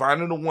stories, or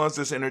finding the ones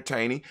that's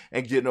entertaining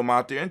and getting them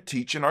out there and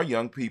teaching our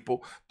young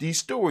people these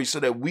stories so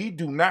that we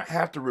do not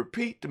have to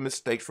repeat the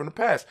mistakes from the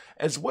past,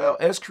 as well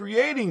as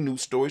creating new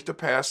stories to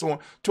pass on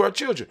to our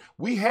children.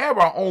 We have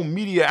our own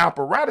media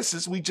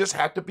apparatuses. We just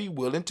have to be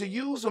willing to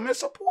use them and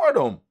support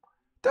them.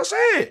 That's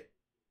it.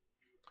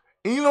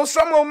 And you know,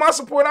 some of my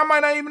support I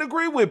might not even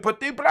agree with,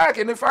 but they're Black,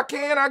 and if I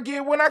can, I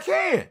get when I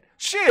can.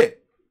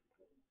 Shit.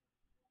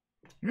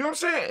 You know what I'm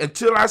saying?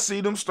 Until I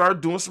see them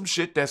start doing some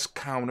shit that's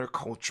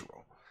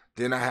countercultural,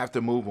 then I have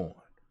to move on.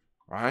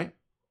 Right?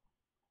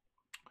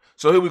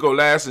 So here we go,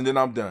 last, and then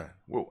I'm done.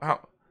 Well,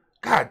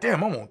 God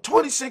damn, I'm on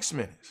 26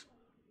 minutes.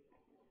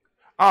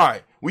 All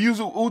right. We use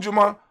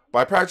Ujamaa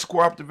by practicing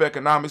cooperative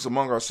economics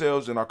among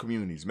ourselves and our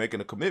communities,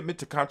 making a commitment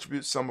to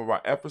contribute some of our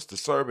efforts to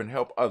serve and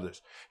help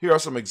others. Here are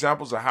some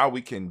examples of how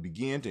we can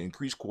begin to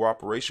increase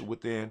cooperation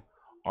within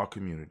our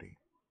community.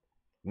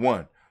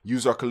 1,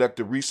 use our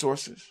collective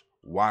resources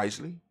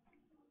wisely.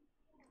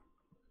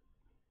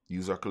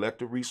 Use our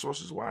collective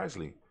resources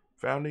wisely.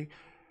 Family,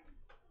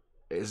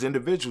 as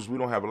individuals, we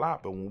don't have a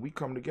lot, but when we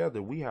come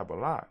together, we have a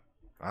lot.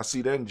 I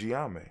see that in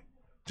GNJMedia.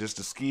 Just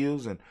the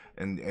skills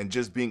and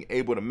just being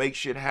able to make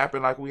shit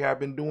happen like we have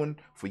been doing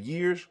for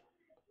years,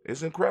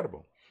 it's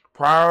incredible.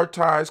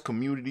 Prioritize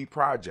community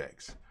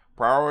projects.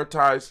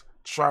 Prioritize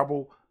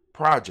tribal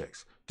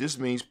projects. This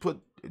means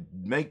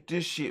make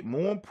this shit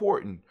more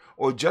important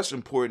or just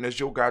important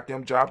as your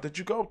goddamn job that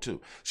you go to.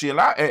 See, a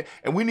lot,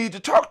 and we need to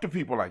talk to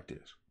people like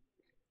this.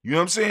 You know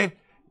what I'm saying?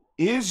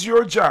 Is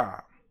your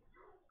job,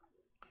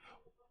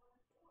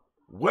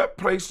 what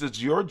place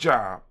does your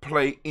job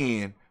play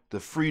in the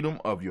freedom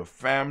of your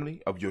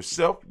family, of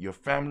yourself, your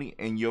family,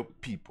 and your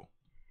people,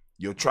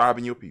 your tribe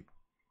and your people?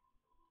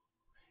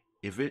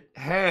 If it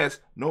has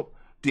no,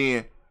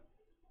 then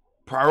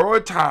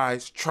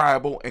prioritize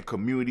tribal and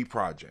community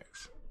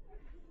projects.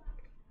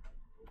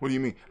 What do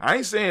you mean? I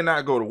ain't saying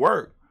not go to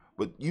work,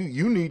 but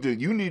you need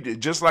to,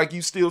 just like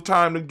you steal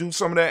time to do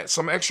some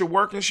extra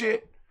work and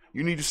shit,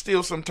 you need to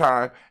steal some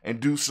time and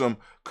do some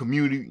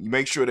community,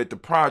 make sure that the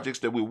projects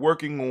that we're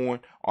working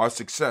on are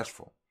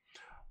successful.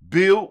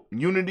 Build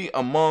unity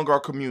among our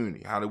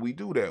community. How do we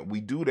do that?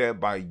 We do that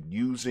by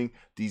using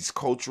these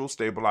cultural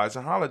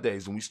stabilizing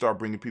holidays, and we start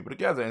bringing people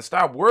together and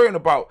stop worrying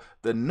about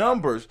the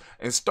numbers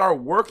and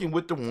start working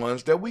with the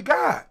ones that we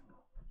got.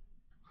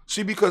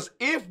 See, because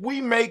if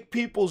we make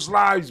people's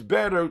lives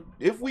better,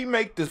 if we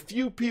make the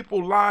few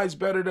people lives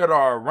better that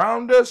are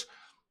around us,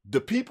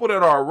 the people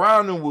that are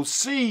around them will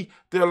see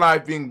their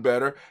life being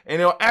better, and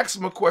they'll ask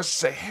them a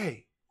question, say,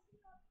 hey,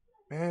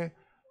 man,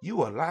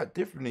 you are a lot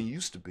different than you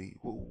used to be.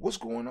 What's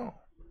going on?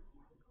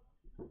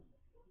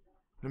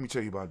 Let me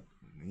tell you about,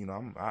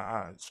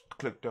 I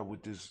clicked up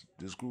with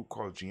this group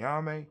called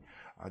GNJMedia.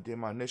 I did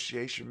my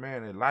initiation,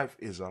 man, and life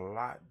is a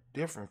lot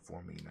different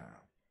for me now.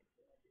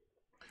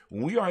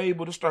 When we are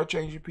able to start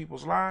changing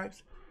people's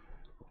lives,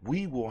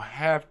 we will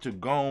have to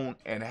go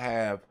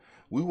and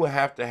we will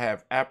have to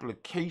have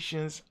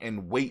applications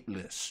and wait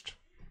lists.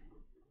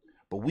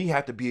 But we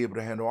have to be able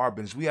to handle our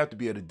business. We have to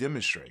be able to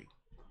demonstrate.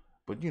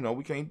 But,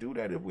 we can't do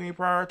that if we ain't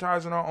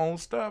prioritizing our own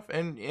stuff.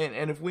 And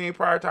if we ain't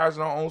prioritizing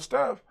our own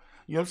stuff,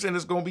 you know what I'm saying,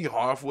 it's going to be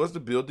hard for us to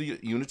build the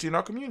unity in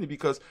our community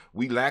because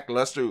we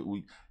lackluster.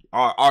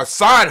 Our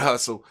side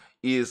hustle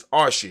is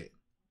our shit.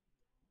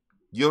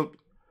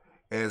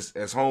 As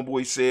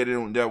Homeboy said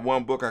in that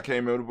one book, I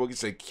came out of the book, he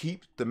said,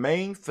 keep the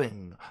main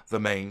thing the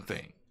main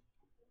thing.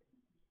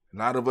 A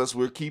lot of us,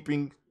 we're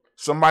keeping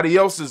somebody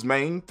else's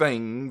main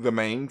thing the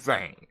main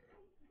thing.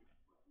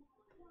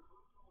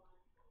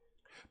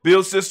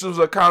 Build systems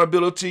of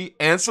accountability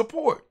and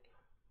support.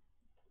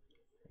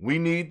 We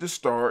need to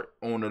start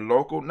on the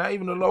local, not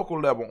even the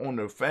local level, on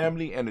the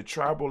family and the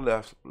tribal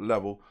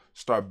level,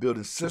 start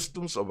building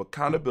systems of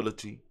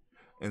accountability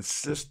and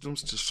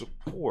systems to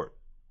support.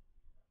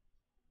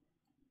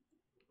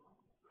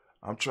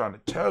 I'm trying to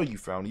tell you,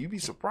 family, you'd be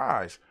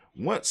surprised.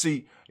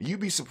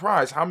 You'd be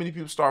surprised how many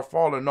people start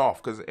falling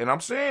off. And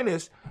I'm saying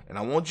this, and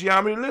I want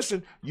gye-nyame to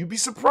listen. You'd be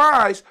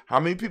surprised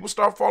how many people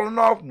start falling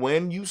off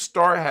when you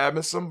start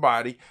having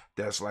somebody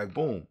that's like,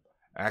 boom,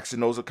 asking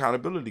those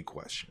accountability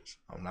questions.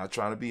 I'm not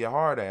trying to be a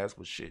hard ass,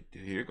 but shit,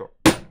 here you go.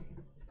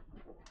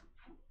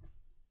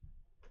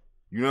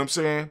 You know what I'm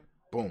saying?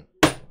 Boom.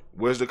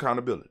 Where's the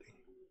accountability?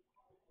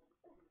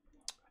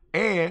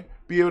 And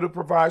be able to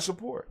provide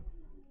support.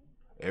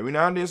 Every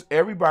now and then,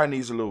 everybody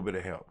needs a little bit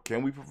of help.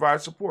 Can we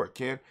provide support?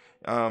 You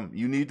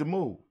need to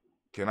move.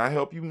 Can I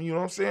help you? You know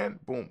what I'm saying?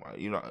 Boom.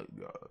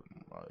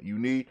 You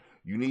need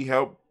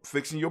help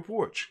fixing your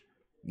porch.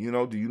 Do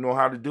you know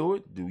how to do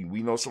it? Do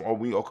we know some?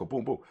 Okay,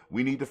 boom, boom.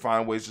 We need to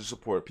find ways to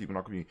support people in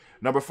our community.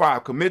 Number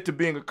 5, commit to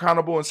being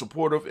accountable and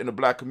supportive in the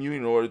Black community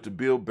in order to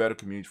build better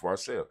communities for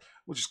ourselves,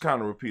 which is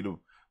kind of repeatable,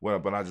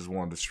 but I just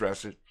wanted to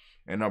stress it.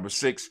 And number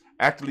 6,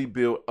 actively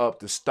build up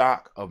the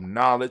stock of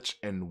knowledge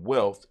and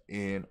wealth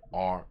in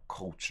our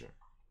culture.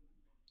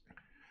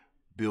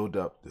 Build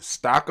up the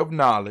stock of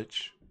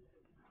knowledge,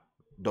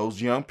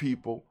 those young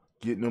people,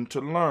 getting them to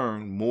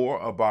learn more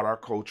about our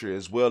culture,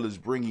 as well as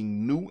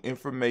bringing new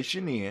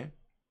information in,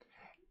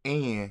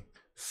 and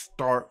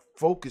start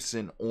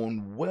focusing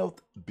on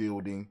wealth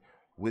building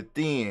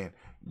within,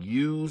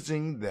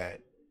 using that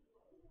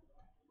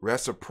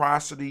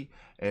reciprocity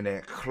and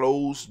that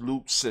closed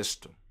loop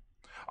system.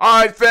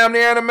 All right,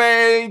 family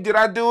anime, did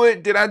I do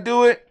it?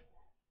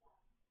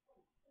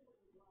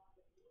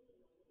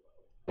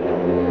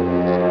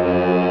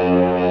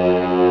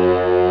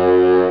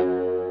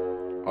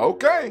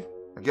 Okay,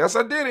 I guess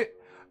I did it.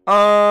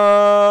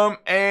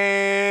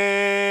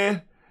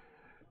 And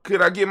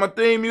could I get my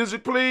theme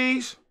music,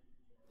 please?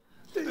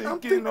 You're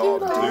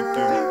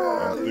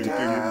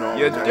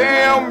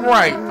damn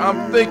right.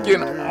 I'm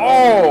thinking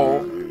all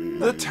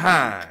the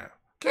time. I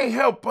can't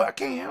help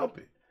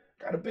it.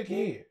 Got a big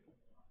head.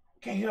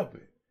 Can't help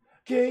it.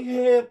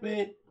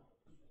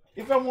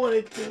 If I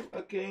wanted to,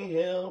 I can't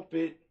help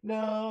it.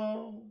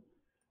 No,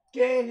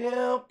 can't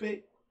help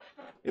it.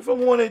 If I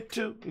wanted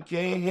to, I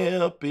can't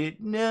help it.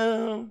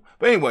 No.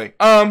 But anyway,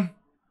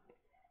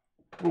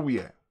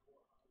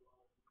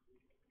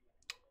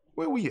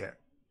 where we at?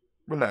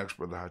 Relax,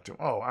 Brother Hatim.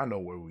 Oh, I know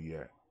where we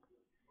at.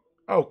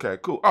 Okay,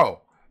 cool.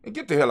 Oh, and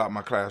get the hell out of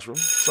my classroom.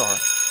 Sorry.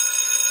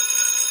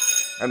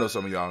 I know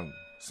some of y'all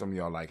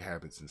like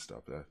habits and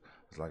stuff.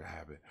 It's like a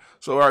habit.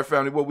 So, all right,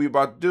 family, what we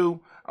about to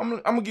do,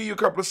 I'm gonna give you a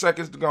couple of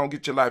seconds to go and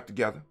get your life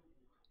together.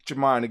 Get your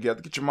mind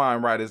together. Get your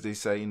mind right, as they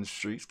say in the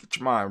streets. Get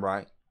your mind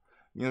right.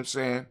 You know what I'm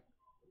saying?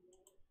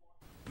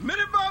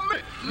 Minute by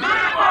minute,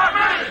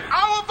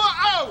 hour by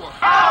hour,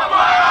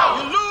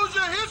 you lose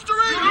your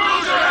history, you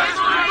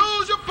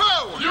lose your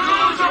power,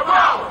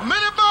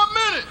 minute by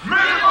minute,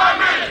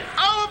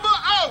 hour by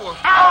hour,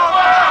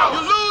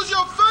 you lose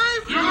your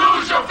faith, you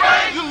lose your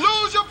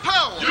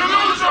power,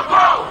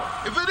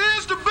 If it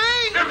is to be,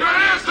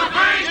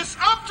 it's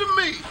up to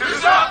me,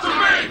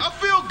 I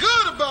feel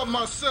good about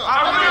myself,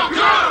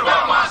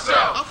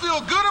 I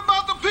feel good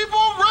about the people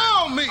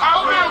around me,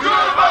 I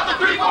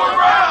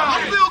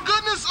feel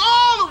goodness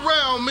all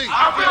around me,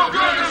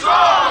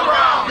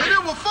 and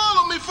it will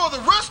follow me for the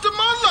rest of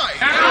my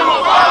life,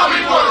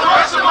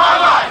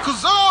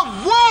 cause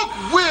I walk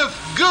with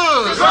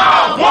good,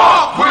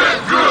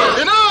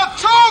 and I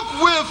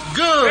talk with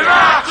good,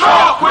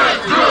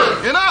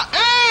 and I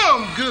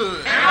am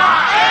good,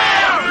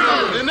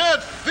 and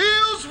that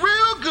feels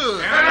real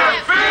good,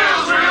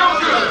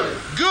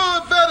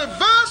 good, better,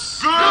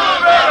 best,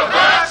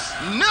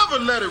 never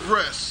let it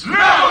rest,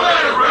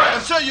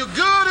 until your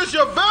good is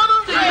your better,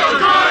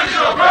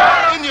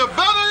 and your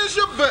better is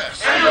your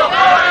best,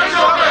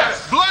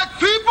 Black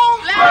people,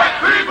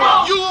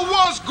 you were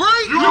once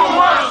great,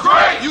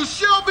 you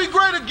shall be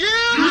great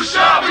again, lose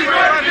not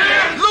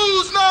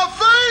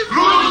faith,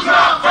 lose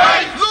not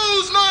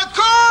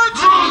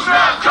courage,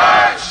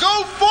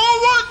 go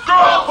forward,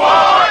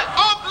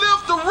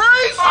 uplift the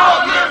race,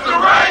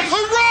 Harambe,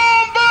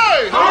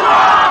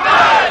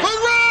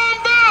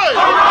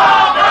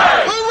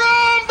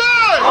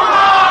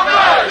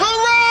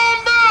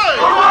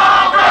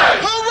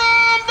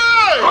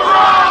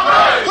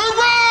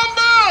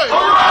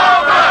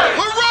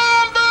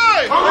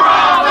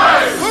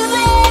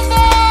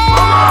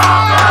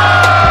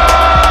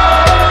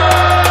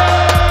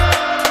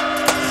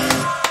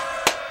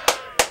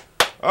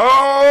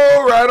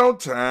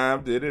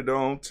 Time, did it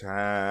on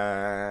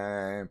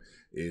time.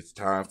 It's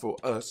time for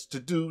us to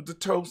do the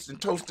toast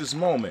and toast this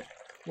moment.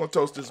 We're gonna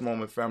toast this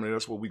moment, family.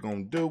 That's what we're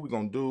gonna do. We're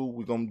gonna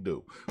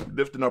do.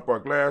 Lifting up our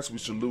glass, we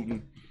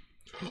saluting.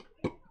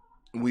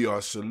 We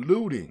are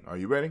saluting. Are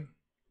you ready?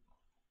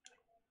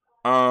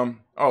 Oh,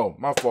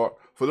 my fault.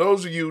 For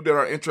those of you that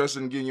are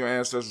interested in getting your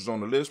ancestors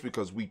on the list,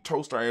 because we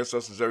toast our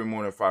ancestors every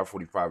morning at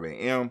 5:45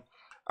 a.m.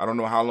 I don't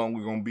know how long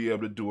we're gonna be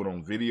able to do it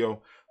on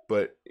video,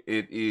 but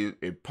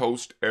it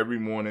posts every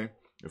morning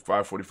at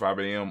 5:45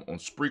 a.m. on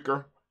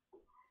Spreaker.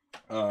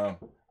 I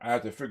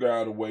have to figure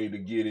out a way to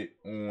get it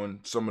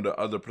on some of the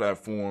other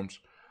platforms.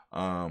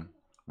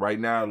 Right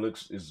now,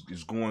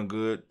 it's going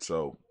good.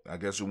 So I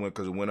guess it went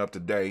because it went up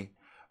today.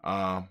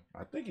 I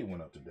think it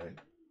went up today.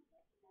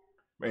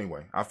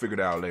 Anyway, I'll figure it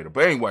out later.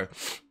 But anyway,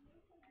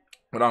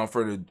 without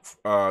further,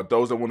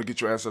 those that want to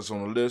get your ancestors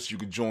on the list, you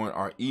can join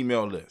our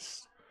email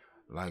list.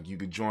 Like, you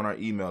can join our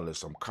email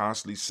list. I'm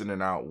constantly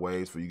sending out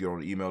ways for you to get on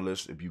the email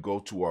list. If you go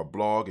to our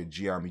blog at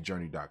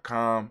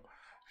gye-nyame.support,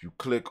 if you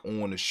click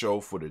on the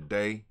show for the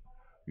day,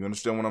 you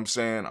understand what I'm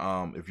saying?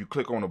 If you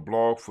click on the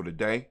blog for the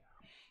day,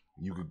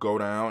 you could go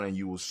down and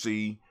you will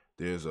see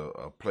there's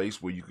a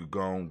place where you could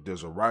go.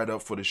 There's a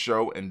write-up for the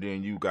show, and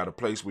then you got a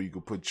place where you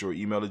could put your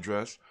email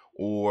address,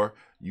 or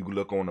you can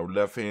look on the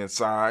left-hand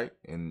side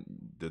and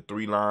the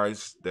 3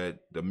 lines that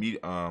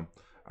I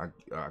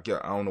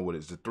don't know what it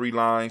is. The 3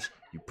 lines,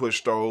 you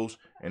push those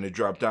and it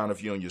drop down.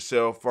 If you're on your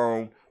cell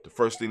phone, the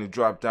first thing to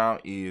drop down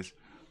is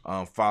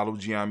follow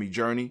GNJMe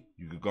Journey.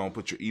 You could go and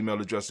put your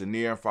email address in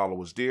there and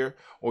follow us there.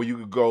 Or you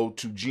could go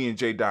to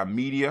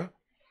GNJ.Media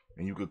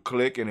and you could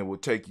click and it will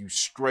take you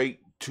straight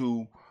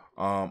to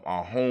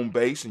our home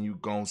base, and you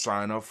go and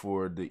sign up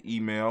for the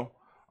email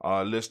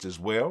list as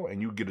well, and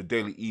you get a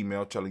daily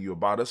email telling you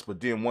about us. But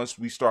then once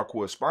we start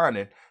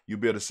corresponding, you'll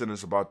be able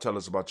to tell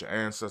us about your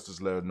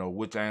ancestors, let us know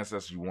which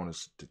ancestors you want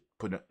us to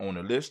put on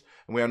the list,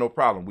 and we have no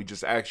problem. We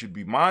just ask you to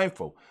be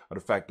mindful of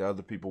the fact that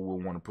other people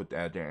will want to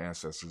add their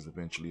ancestors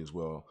eventually as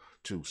well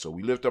too. So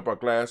we lift up our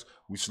glass,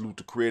 we salute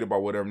the Creator by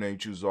whatever name you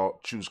choose to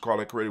call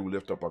it Creator. We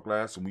lift up our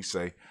glass and we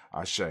say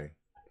Ashe.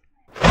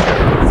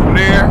 From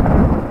there,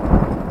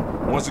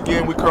 once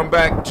again, we come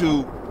back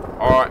to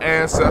our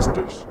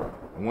ancestors.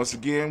 And once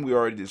again, we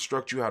already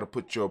instruct you how to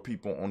put your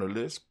people on the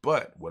list.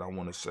 But what I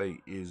want to say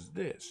is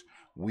this.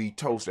 We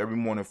toast every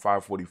morning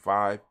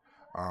 5:45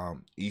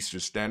 Eastern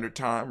Standard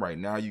Time. Right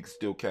now, you can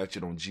still catch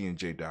it on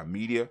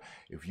GNJ.Media.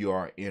 If you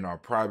are in our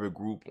private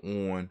group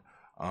on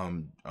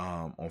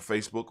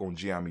Facebook on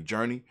GNJMe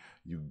Journey,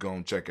 you can go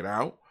and check it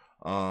out.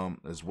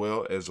 As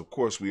well as, of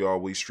course, we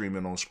always stream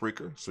it on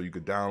Spreaker, so you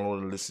could download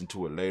and listen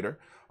to it later.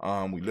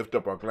 We lift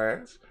up our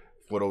glass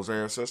for those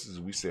ancestors,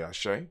 we say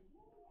Ashe.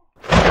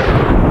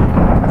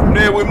 From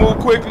there, we move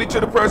quickly to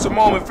the present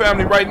moment,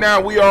 family. Right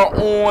now, we are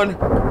on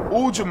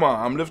Ujamaa.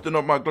 I'm lifting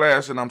up my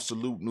glass and I'm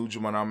saluting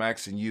Ujamaa, and I'm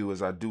asking you,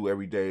 as I do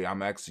every day,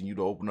 I'm asking you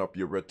to open up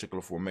your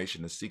reticular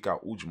formation and seek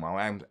out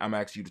Ujamaa. I'm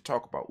asking you to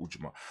talk about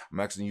Ujamaa. I'm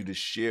asking you to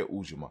share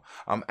Ujamaa.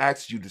 I'm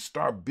asking you to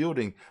start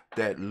building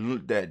that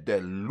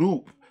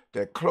loop,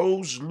 that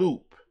closed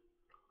loop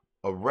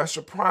of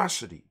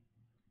reciprocity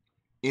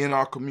in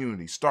our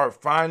community.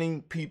 Start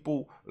finding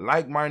people,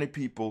 like-minded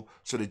people,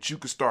 so that you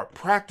can start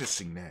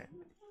practicing that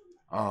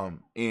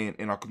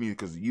in our community,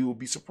 because you will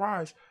be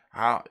surprised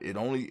how it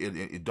don't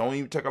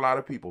even take a lot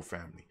of people,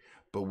 family.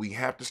 But we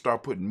have to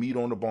start putting meat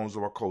on the bones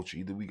of our culture.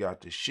 Either we got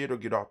to shit or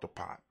get off the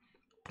pot,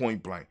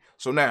 point blank.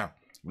 So now,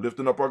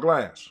 lifting up our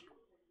glass.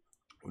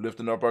 We're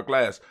lifting up our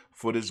glass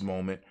for this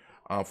moment.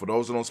 For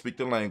those that don't speak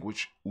the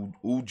language,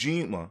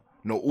 Ujamaa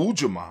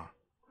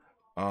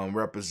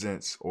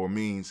represents or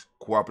means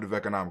cooperative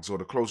economics, or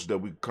the closest that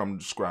we come to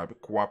describe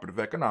it, cooperative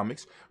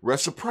economics.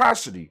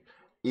 Reciprocity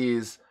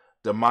is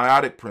the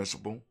meiotic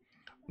principle.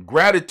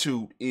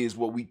 Gratitude is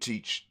what we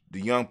teach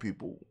the young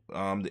people,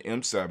 the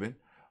M7.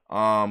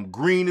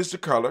 Green is the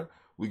color.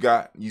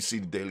 You see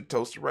the Daily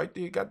Toaster right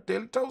there. You got the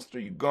Daily Toaster.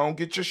 You go and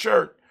get your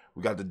shirt.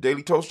 We got the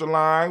Daily Toaster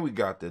line. We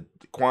got the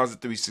Kwanzaa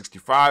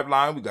 365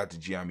 line. We got the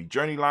GNJMe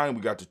Journey line.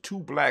 We got the 2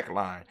 Black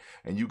line.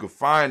 And you can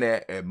find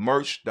that at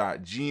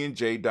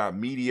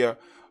merch.gnj.media,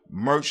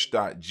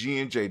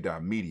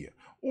 merch.gnj.media.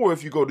 Or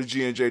if you go to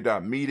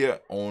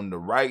GNJ.media, on the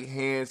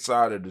right-hand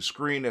side of the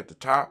screen at the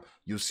top,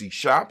 you'll see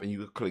shop, and you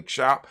can click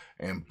shop,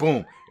 and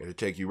boom, it'll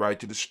take you right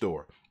to the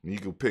store. And you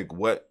can pick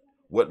what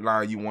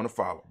line you want to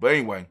follow. But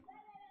anyway,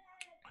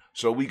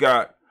 so we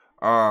got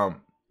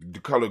the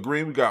color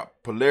green. We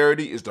got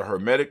polarity is the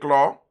Hermetic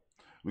law.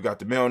 We got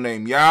the male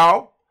name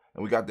Yao,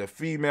 and we got the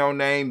female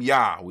name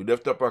Ya. We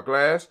lift up our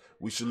glass,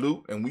 we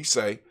salute, and we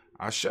say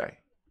Ashe.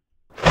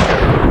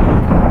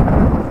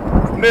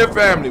 From there,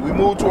 family, we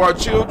move to our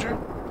children.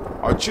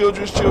 Our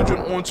children's children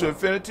on to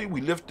infinity.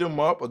 We lift them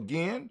up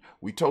again.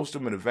 We toast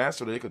them in advance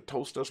so they could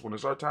toast us when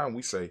it's our time.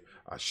 We say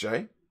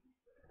Ashe.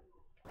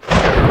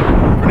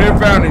 From there,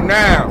 family,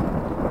 now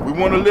we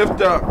want to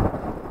lift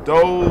up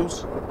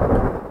those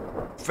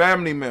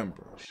family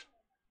members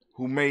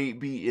who may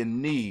be in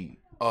need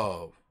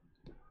of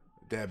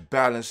that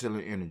balanced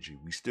healing energy.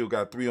 We still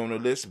got 3 on the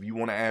list. If you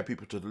want to add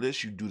people to the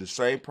list, you do the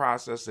same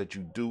process that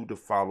you do to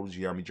follow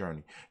GNJMe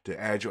Journey, to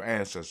add your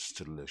ancestors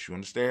to the list. You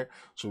understand?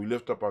 So we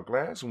lift up our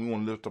glass, and we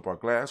want to lift up our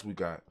glass. We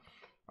got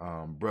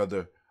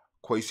Brother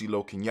Kwesi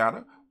Lo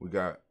Kenyatta. We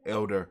got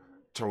Elder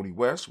Tony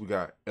West. We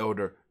got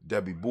Elder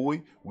Debbie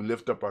Bowie. We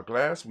lift up our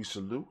glass, we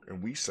salute,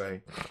 and we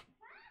say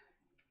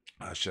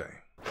Ashe.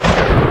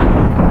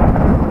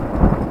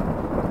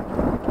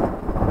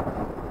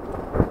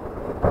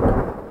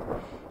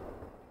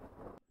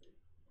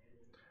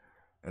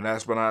 And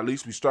last but not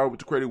least, we start with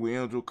the Creator, we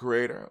end with the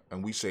Creator,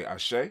 and we say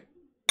Ashe,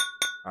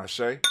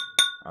 Ashe,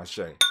 Ashe.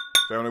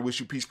 Family, I wish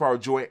you peace, power,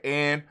 joy,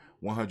 and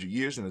 100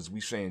 years. And as we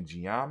saying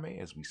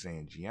gye-nyame, as we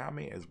saying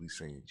gye-nyame, as we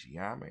saying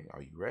gye-nyame,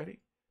 are you ready?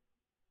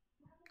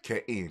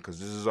 Get in, because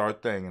this is our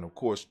thing. And of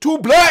course, too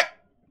black.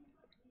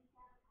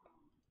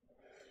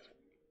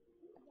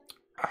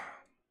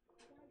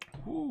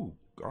 Ooh,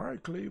 all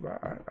right, Cleve,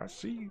 I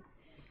see you.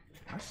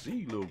 I see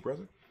you, little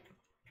brother.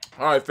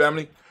 All right,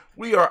 family,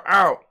 we are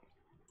out.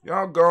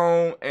 Y'all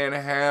go and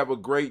have a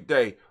great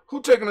day.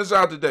 Who taking us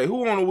out today?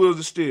 Who on the wheels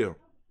of steel?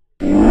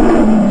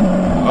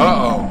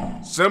 Uh-oh.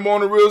 Simba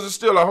on the wheels of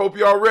steel. I hope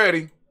y'all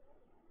ready.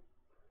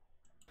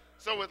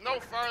 So with no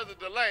further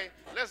delay,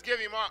 let's give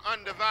him our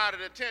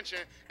undivided attention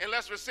and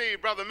let's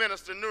receive Brother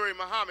Minister Nuri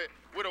Muhammad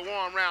with a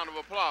warm round of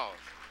applause.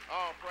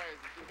 All praise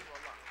to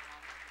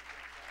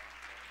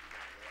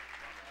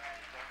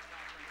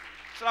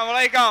Allah. Assalamu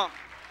alaikum.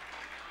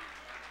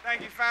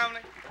 Thank you,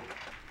 family.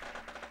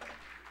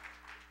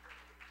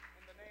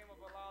 In the name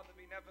of Allah, the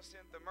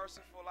Beneficent, the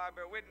Merciful, I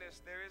bear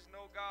witness there is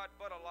no God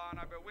but Allah, and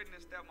I bear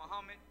witness that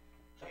Muhammad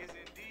is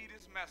indeed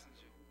his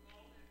messenger.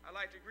 I'd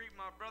like to greet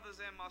my brothers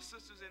and my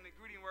sisters in the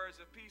greeting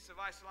words of peace of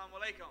Assalamu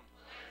alaikum.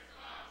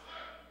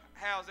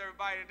 How's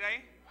everybody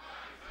today?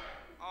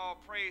 All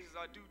praises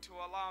are due to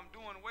Allah. I'm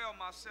doing well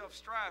myself,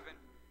 striving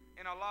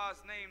in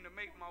Allah's name to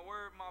make my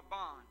word my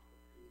bond.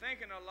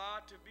 Thanking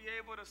Allah to be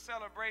able to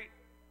celebrate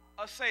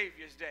a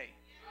Savior's Day.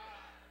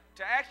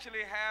 To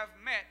actually have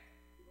met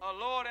a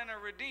Lord and a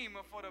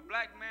Redeemer for the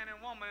black man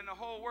and woman in the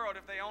whole world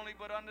if they only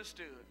but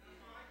understood.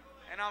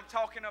 And I'm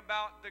talking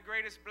about the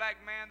greatest black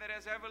man that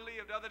has ever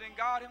lived other than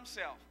God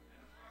himself,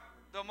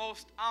 the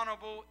most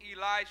honorable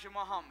Elijah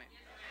Muhammad.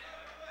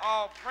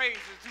 All praise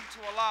is due to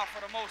Allah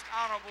for the most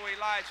honorable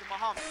Elijah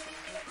Muhammad.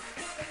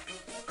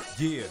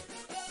 Yeah,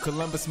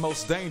 Columbus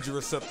most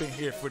dangerous up in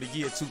here for the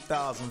year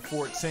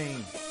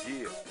 2014.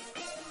 Yeah.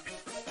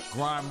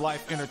 Grime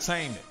Life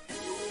Entertainment.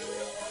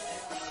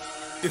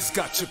 It's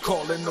got you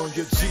calling on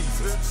your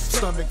Jesus.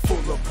 Stomach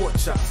full of pork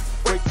chops.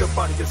 Wake the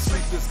body of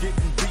sleepers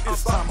getting beat.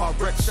 It's time I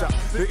wreck shop.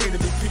 The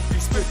enemy keep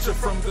these picture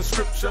from the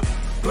scripture.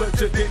 Blood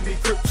you didn't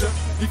decrypt you.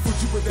 He put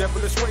you with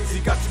devilish ways. He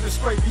got you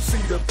this way. You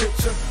see the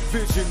picture.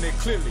 Vision it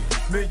clearly.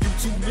 Man, you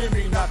too near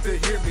me not to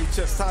hear me.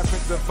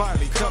 Chastisement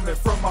divinely coming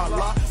from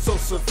Allah so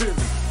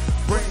severely.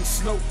 Rain,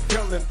 snow,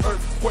 hell, and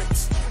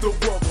earthquakes. The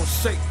world will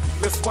shake.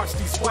 Let's watch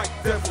these white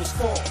devils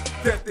fall.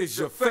 Death is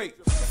your fate.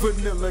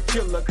 Vanilla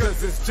killer,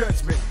 cause it's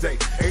judgment day.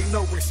 Ain't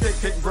no escape,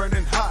 can't run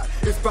and hide.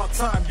 It's about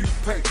time you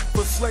pay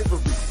for slavery.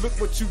 Look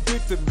what you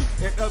did to me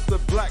and other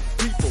black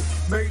people.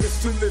 Made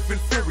us to live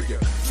inferior.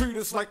 Treat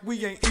us like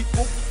we ain't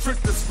equal.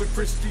 Tricked us with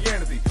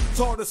Christianity.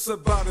 Taught us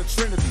about a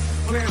trinity.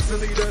 Plans to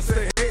lead us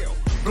to hell.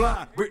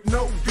 Blind with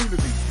no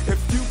unity. If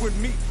you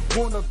and me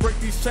wanna break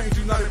these chains,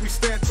 united we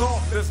stand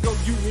tall. Let's go,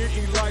 you hear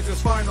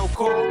Elijah's final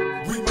call.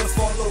 We must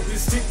follow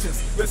his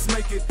teachings. Let's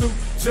make it through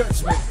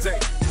Judgment Day.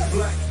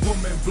 Black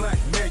woman, black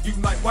man,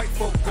 unite. White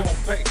folk gon'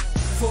 pay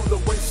for the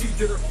way she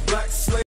did her black slave.